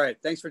 All right.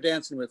 Thanks for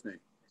dancing with me.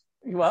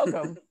 You're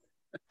welcome.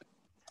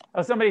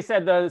 Oh, somebody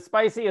said the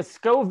spiciest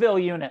Scoville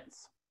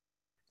units.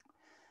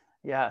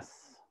 Yes.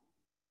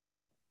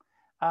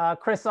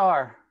 Chris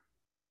R.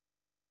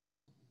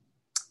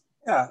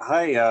 Yeah.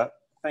 Hi.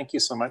 Thank you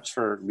so much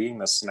for leading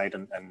this tonight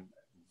and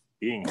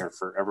being here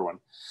for everyone.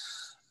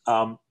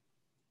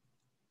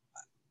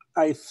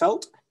 I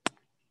felt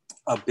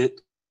a bit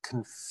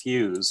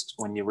confused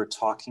when you were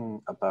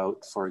talking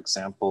about, for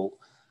example,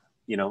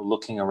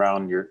 looking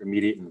around your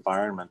immediate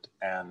environment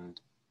and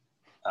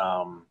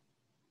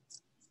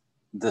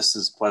this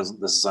is pleasant,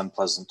 this is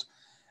unpleasant.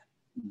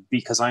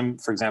 Because I'm,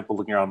 for example,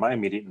 looking around my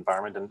immediate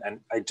environment and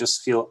I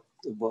just feel,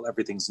 well,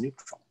 everything's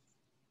neutral.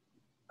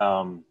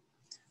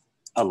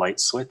 A light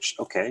switch,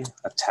 okay.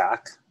 A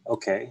tack,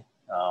 okay.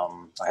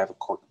 I have a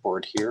cork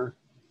board here.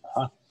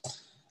 I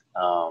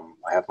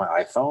have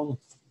my iPhone.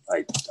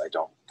 I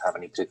don't have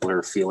any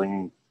particular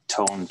feeling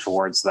tone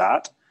towards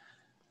that.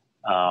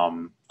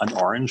 An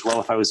orange,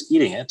 well, if I was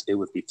eating it, it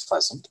would be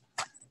pleasant,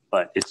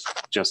 but it's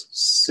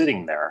just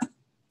sitting there.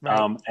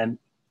 Right.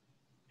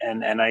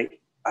 And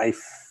I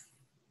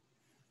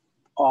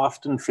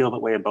often feel that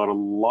way about a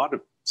lot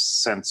of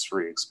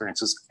sensory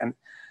experiences. And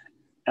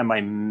am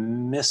I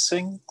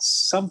missing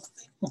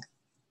something?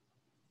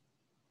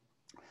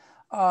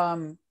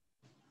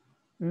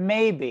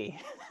 Maybe.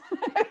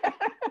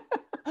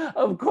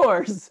 Of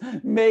course,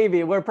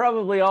 maybe. We're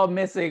probably all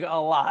missing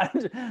a lot.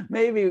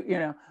 Maybe,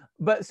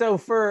 but so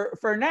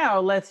for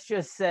now, let's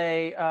just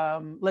say,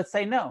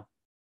 no,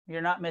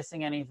 you're not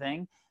missing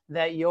anything,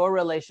 that your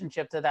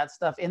relationship to that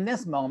stuff in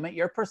this moment,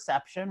 your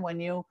perception when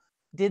you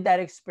did that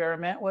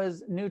experiment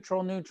was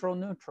neutral, neutral,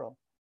 neutral.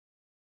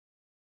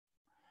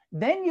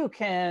 Then you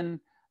can,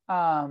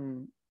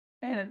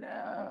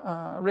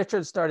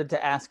 Richard started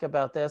to ask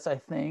about this, I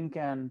think,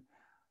 and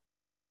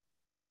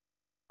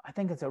I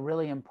think it's a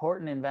really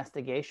important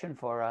investigation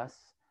for us.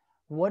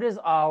 What is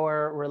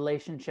our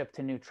relationship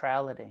to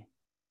neutrality?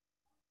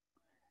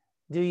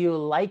 Do you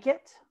like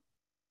it?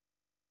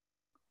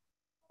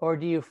 Or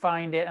do you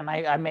find it, and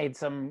I made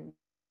some,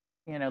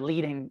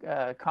 leading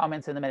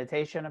comments in the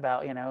meditation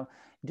about,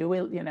 do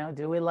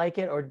we like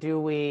it, or do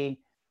we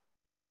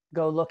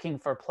go looking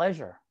for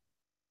pleasure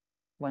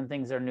when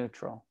things are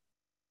neutral?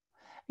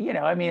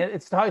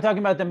 It's talking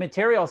about the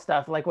material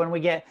stuff, like when we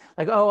get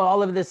like, oh,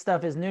 all of this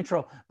stuff is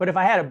neutral. But if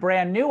I had a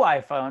brand new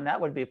iPhone, that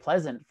would be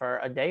pleasant for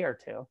a day or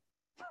two.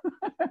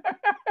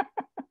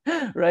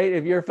 Right?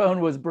 If your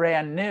phone was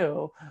brand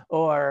new,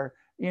 or,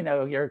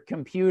 your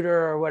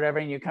computer or whatever,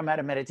 and you come out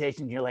of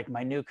meditation, you're like,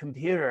 my new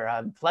computer,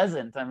 I'm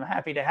pleasant, I'm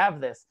happy to have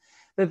this.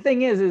 The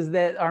thing is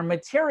that our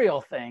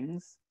material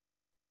things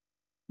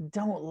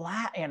don't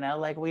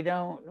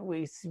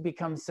we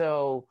become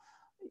so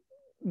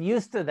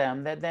used to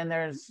them that then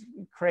there's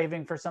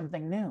craving for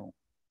something new.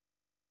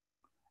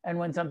 And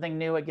when something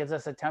new, it gives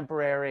us a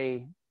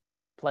temporary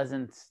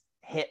pleasant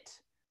hit.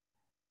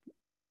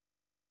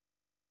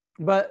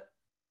 But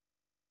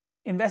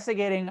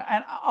investigating,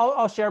 and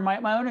I'll share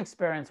my own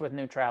experience with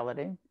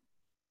neutrality,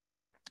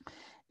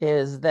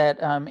 is that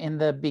in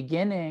the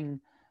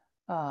beginning,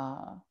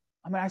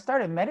 I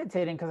started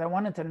meditating because I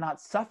wanted to not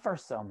suffer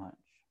so much.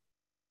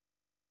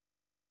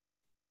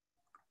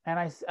 And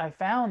I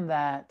found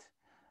that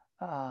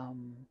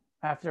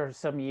after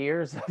some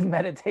years of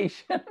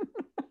meditation,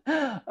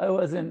 I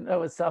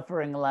was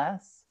suffering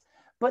less,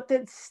 but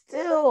that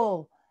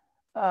still,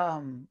 I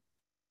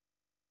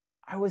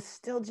was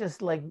still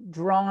just like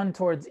drawn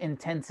towards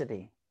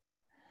intensity.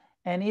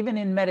 And even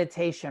in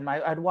meditation,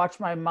 I'd watch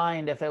my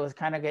mind, if it was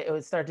it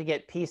would start to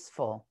get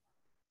peaceful.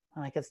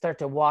 And I could start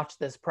to watch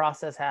this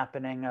process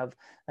happening of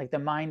like the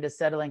mind is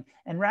settling.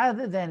 And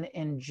rather than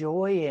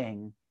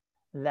enjoying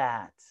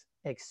that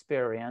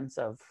experience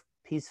of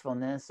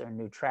peacefulness or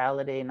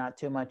neutrality, not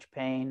too much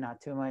pain,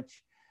 not too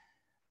much,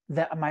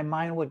 that my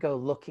mind would go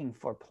looking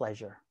for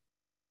pleasure.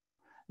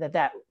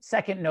 That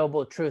second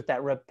noble truth,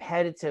 that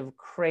repetitive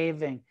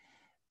craving,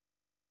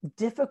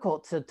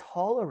 difficult to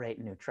tolerate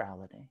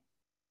neutrality.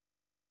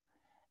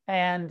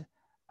 And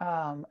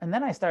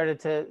then I started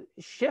to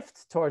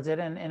shift towards it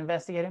and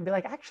investigate and be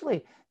like,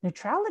 actually,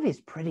 neutrality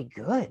is pretty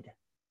good.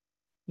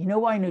 You know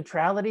why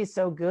neutrality is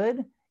so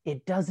good?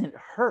 It doesn't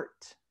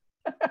hurt.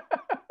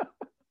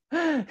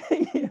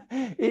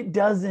 It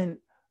doesn't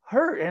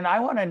hurt. And I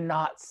want to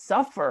not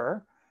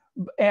suffer.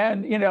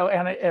 And, you know,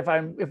 and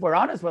if we're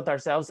honest with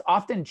ourselves,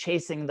 often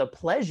chasing the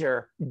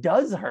pleasure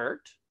does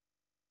hurt.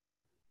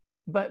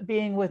 But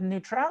being with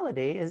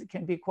neutrality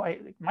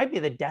might be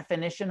the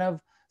definition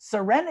of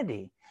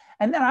serenity.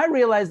 And then I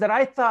realized that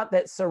I thought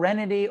that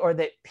serenity or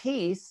that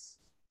peace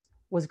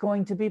was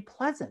going to be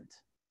pleasant.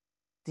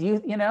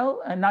 Do you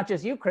know, and not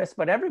just you, Chris,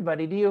 but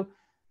everybody, do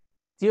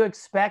you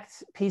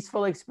expect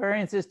peaceful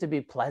experiences to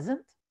be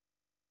pleasant?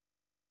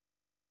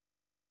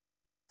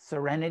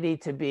 Serenity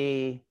to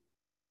be,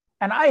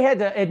 and I had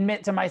to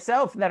admit to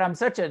myself that I'm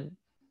such an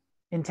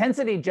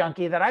intensity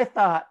junkie that I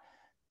thought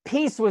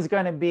peace was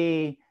going to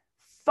be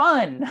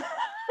fun.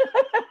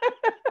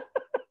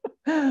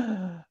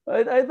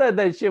 I thought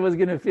that shit was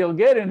going to feel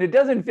good, and it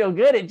doesn't feel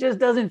good. It just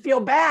doesn't feel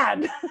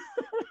bad.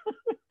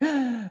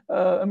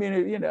 I mean,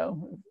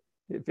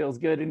 it feels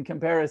good in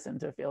comparison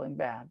to feeling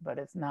bad, but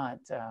it's not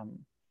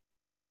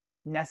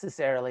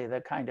necessarily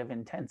the kind of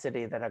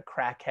intensity that a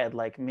crackhead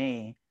like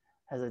me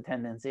has a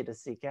tendency to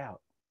seek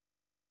out.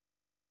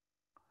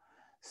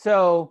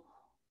 So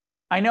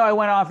I know I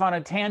went off on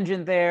a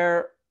tangent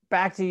there.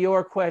 Back to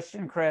your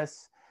question,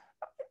 Chris.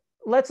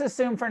 Let's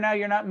assume for now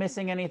you're not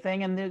missing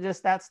anything and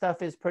just that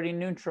stuff is pretty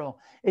neutral.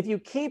 If you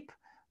keep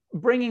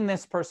bringing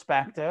this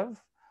perspective,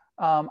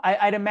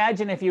 I'd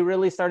imagine if you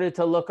really started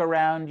to look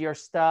around your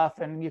stuff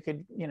and you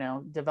could,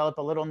 develop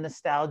a little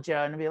nostalgia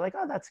and be like,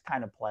 oh, that's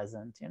kind of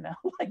pleasant,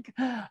 like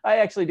I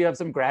actually do have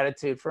some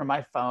gratitude for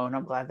my phone.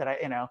 I'm glad that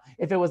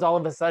if it was all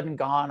of a sudden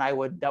gone,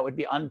 that would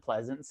be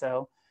unpleasant.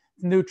 So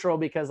it's neutral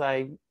because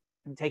I'm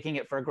taking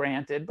it for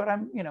granted, but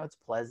it's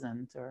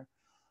pleasant. Or,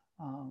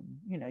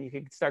 you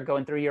could start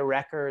going through your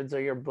records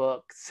or your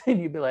books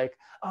and you'd be like,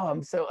 oh,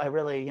 I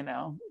really,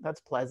 that's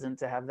pleasant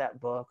to have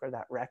that book or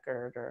that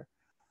record. Or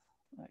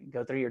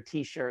go through your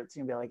t-shirts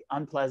and you'd be like,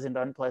 unpleasant.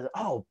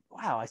 Oh,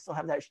 wow, I still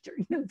have that shirt.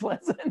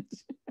 Pleasant.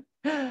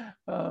 And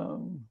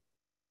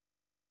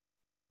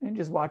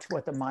just watch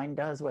what the mind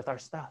does with our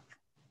stuff.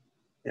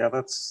 Yeah,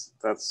 that's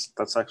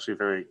actually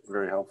very,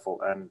 very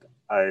helpful. And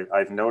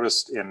I've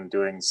noticed in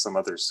doing some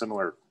other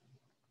similar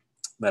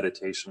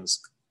meditations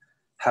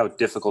how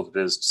difficult it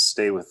is to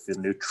stay with the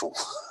neutral.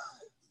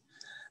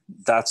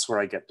 That's where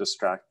I get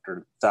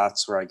distracted.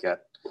 That's where I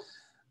get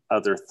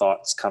other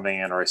thoughts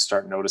coming in, or I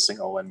start noticing,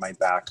 oh, and my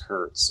back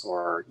hurts,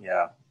 or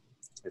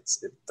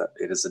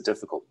it is a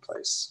difficult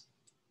place.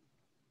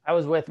 I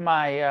was with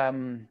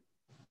my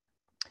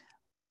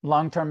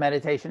long-term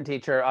meditation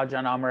teacher,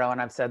 Ajahn Amaro,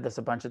 and I've said this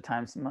a bunch of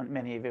times,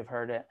 many of you have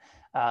heard it,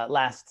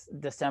 last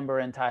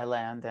December in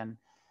Thailand. And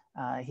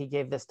he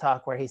gave this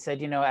talk where he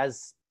said,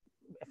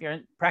 if you're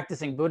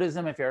practicing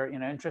Buddhism, if you're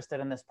interested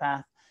in this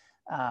path,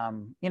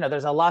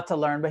 there's a lot to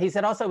learn. But he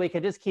said also we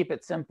could just keep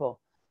it simple.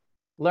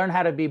 Learn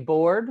how to be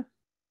bored.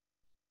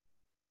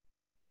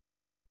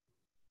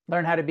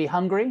 Learn how to be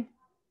hungry.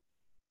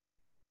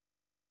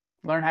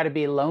 Learn how to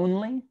be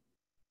lonely.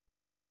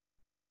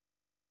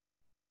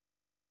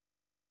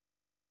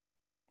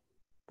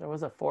 There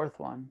was a fourth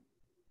one.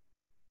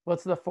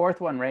 What's the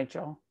fourth one,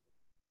 Rachel?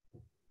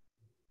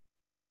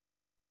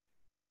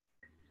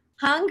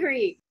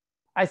 Hungry.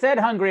 I said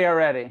hungry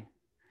already.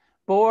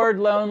 Bored,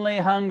 lonely,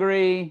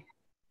 hungry,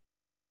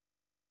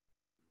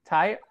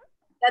 tired.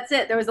 That's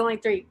it. There was only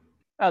 3.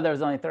 Oh, there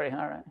was only 3.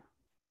 All right.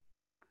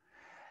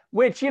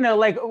 Which,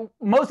 like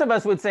most of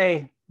us would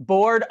say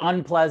bored,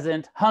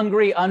 unpleasant,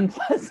 hungry,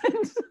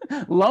 unpleasant,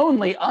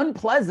 lonely,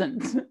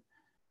 unpleasant.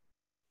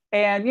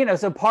 And,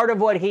 so part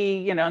of what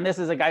he, and this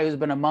is a guy who's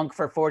been a monk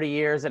for 40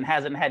 years and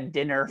hasn't had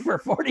dinner for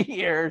 40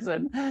 years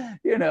and,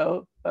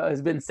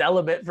 has been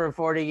celibate for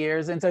 40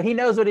 years. And so he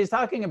knows what he's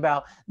talking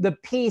about, the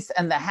peace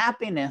and the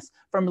happiness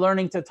from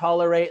learning to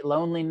tolerate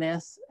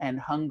loneliness and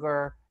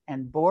hunger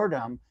and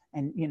boredom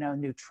and,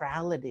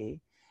 neutrality.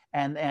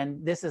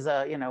 And this is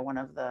one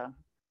of the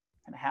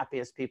kind of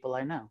happiest people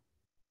I know.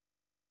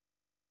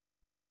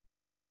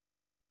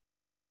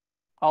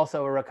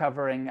 Also a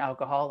recovering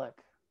alcoholic.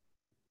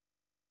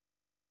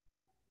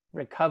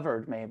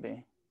 Recovered,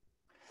 maybe.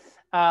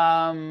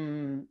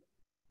 Last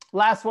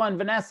one,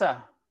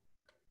 Vanessa.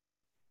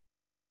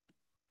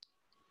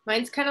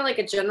 Mine's kind of like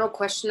a general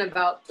question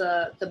about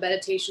the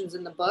meditations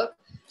in the book.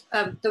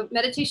 The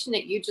meditation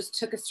that you just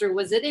took us through,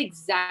 was it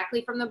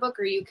exactly from the book,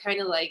 or are you kind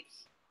of like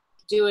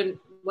doing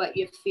what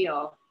you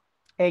feel?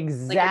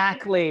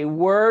 Exactly,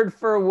 word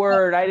for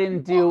word. I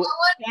didn't do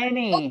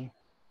any.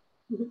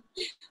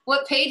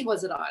 What page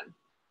was it on?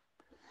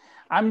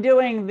 I'm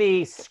doing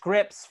the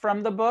scripts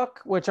from the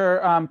book, which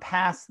are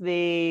past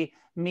the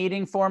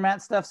meeting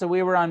format stuff. So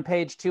we were on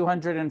page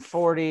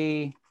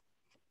 240,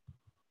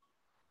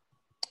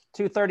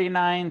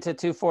 239 to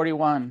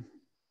 241.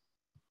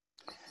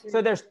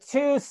 So there's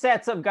two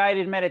sets of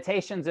guided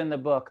meditations in the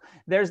book.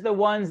 There's the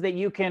ones that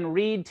you can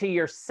read to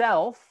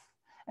yourself,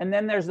 and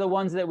then there's the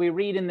ones that we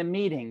read in the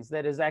meetings,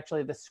 that is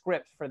actually the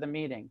script for the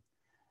meeting.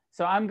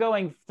 So I'm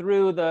going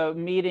through the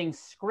meeting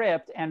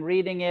script and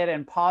reading it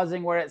and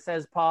pausing where it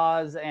says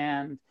pause,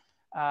 and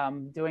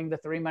doing the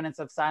 3 minutes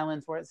of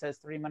silence where it says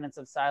 3 minutes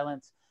of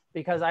silence,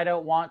 because I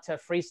don't want to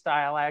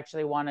freestyle. I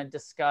actually want to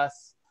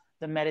discuss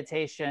the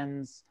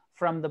meditations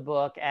from the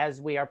book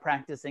as we are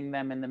practicing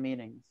them in the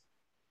meetings.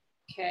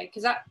 Okay,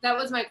 because that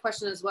was my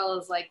question as well,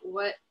 is like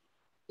what,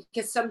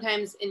 because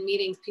sometimes in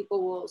meetings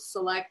people will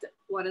select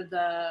one of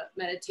the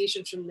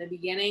meditations from the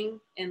beginning,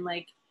 and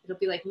like it'll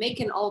be like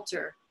make an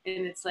altar,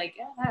 and it's like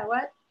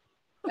what?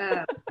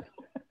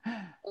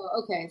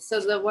 Okay, so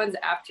the ones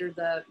after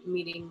the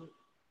meeting,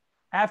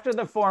 after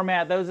the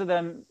format, those are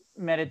the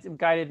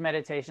guided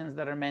meditations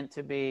that are meant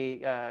to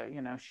be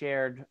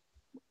shared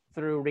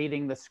through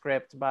reading the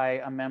script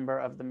by a member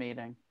of the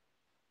meeting.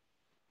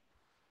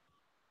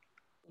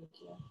 Thank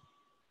you.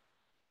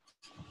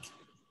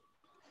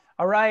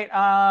 All right.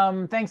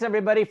 Thanks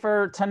everybody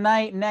for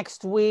tonight.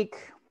 Next week,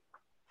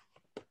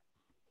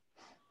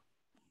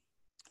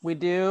 we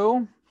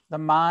do the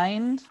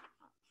mind.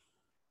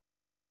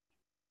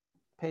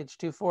 Page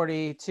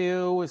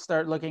 242, we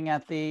start looking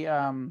at the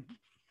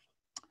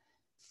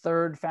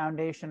third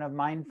foundation of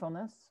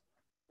mindfulness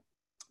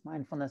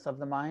of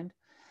the mind.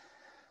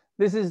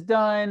 This is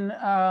done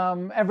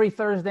every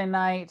Thursday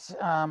night.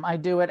 I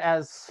do it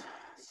as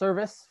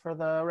service for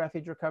the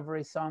Refuge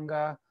Recovery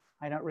Sangha.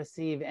 I don't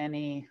receive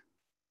any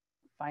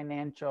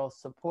financial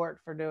support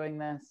for doing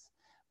this,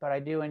 but I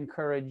do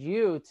encourage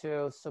you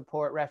to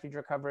support Refuge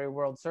Recovery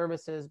World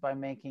Services by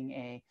making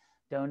a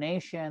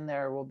donation.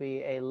 There will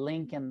be a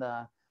link in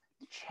the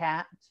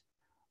chat,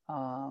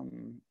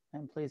 and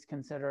please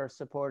consider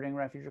supporting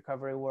Refuge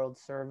Recovery World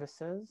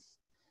Services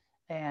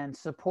and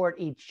support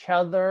each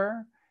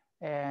other.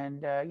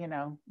 And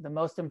the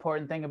most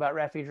important thing about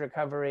Refuge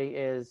Recovery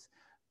is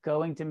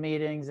going to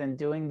meetings and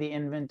doing the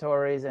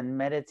inventories and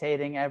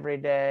meditating every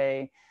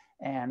day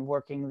and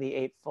working the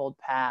Eightfold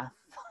Path,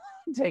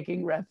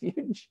 taking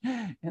refuge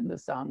in the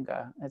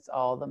Sangha. It's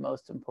all the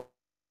most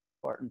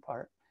important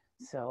part.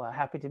 So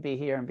happy to be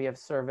here and be of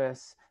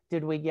service.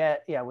 Did we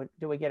get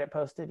it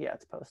posted? Yeah,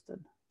 it's posted.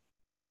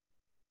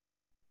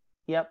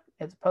 Yep,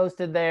 it's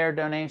posted there,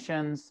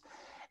 donations.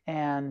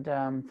 And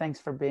thanks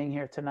for being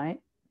here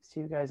tonight. See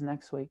you guys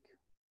next week.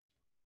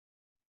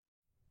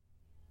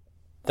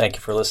 Thank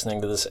you for listening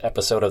to this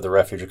episode of the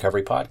Refuge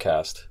Recovery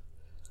Podcast.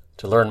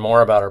 To learn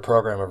more about our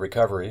program of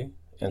recovery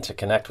and to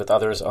connect with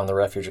others on the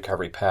Refuge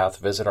Recovery path,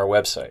 visit our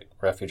website,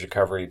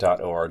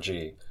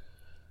 refugerecovery.org,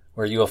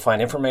 where you will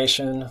find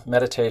information,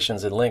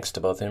 meditations, and links to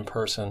both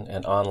in-person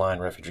and online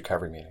Refuge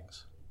Recovery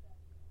meetings.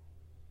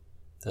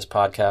 This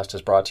podcast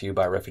is brought to you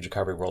by Refuge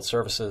Recovery World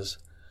Services,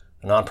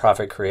 a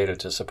nonprofit created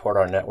to support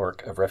our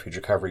network of refuge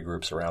recovery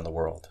groups around the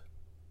world.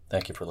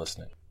 Thank you for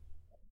listening.